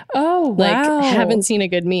memes. Oh, wow. Like haven't seen a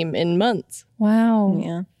good meme in months. Wow.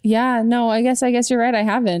 Yeah. Yeah, no, I guess you're right. I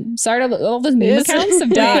haven't. Sorry, all those meme accounts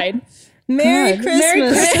have died. Merry God. Christmas. Merry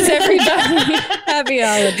Christmas, everybody. Happy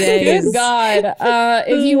holidays. Good God.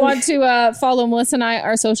 If you want to follow Melissa and I,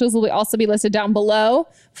 our socials will also be listed down below.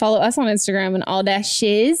 Follow us on Instagram and all that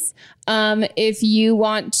shiz. If you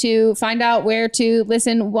want to find out where to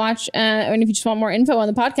listen, watch, and if you just want more info on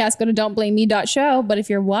the podcast, go to don'tblameme.show. But if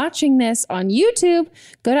you're watching this on YouTube,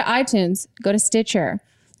 go to iTunes, go to Stitcher.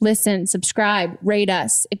 Listen, subscribe, rate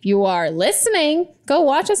us. If you are listening, go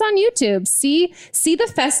watch us on YouTube. See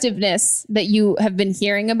the festiveness that you have been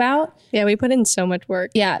hearing about. Yeah, we put in so much work.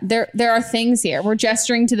 Yeah, there are things here. We're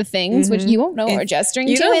gesturing to the things, which you won't know what we're gesturing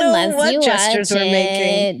you to don't know unless what you gestures watch we're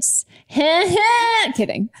making. it.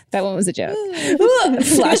 Kidding. That one was a joke.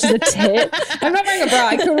 Flash the tit. I'm not wearing a bra.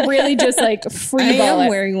 I could really just like free I ball am it.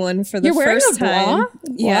 wearing one for the You're wearing first a bra? time.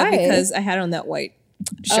 Yeah, Why? because I had on that white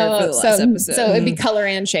shirt for the last episode. So it'd be color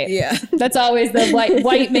and shape. Yeah. That's always the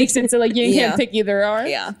white makes it so like you can't pick either or.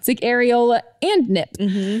 Yeah. It's like areola and nip.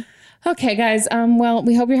 Okay, guys. Well,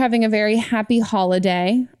 we hope you're having a very happy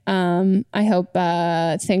holiday. I hope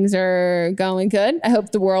things are going good. I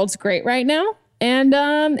hope the world's great right now. And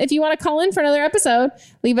if you want to call in for another episode,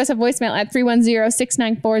 leave us a voicemail at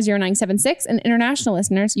 310-694-0976. And international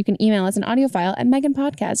listeners, you can email us an audio file at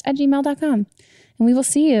meganpodcast@gmail.com. And we will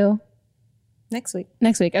see you next week. I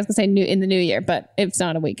was going to say in the new year, but it's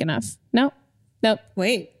not a week enough. Nope.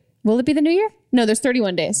 Wait. Will it be the new year? No, there's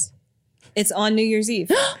 31 days. It's on New Year's Eve.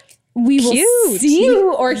 We will see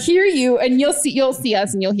you or hear you, and you'll see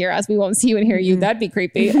us and you'll hear us. We won't see you and hear you. That'd be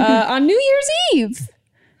creepy. On New Year's Eve.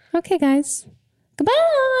 Okay, guys.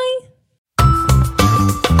 Goodbye.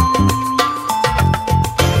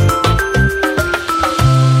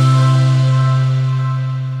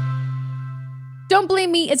 Don't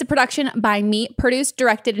Blame Me is a production by me, produced,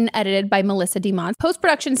 directed, and edited by Melissa DeMont.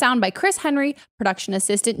 Post-production sound by Chris Henry, production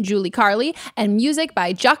assistant Julie Carley, and music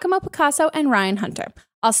by Giacomo Picasso and Ryan Hunter.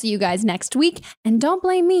 I'll see you guys next week, and don't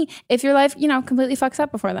blame me if your life, completely fucks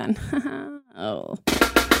up before then. Oh.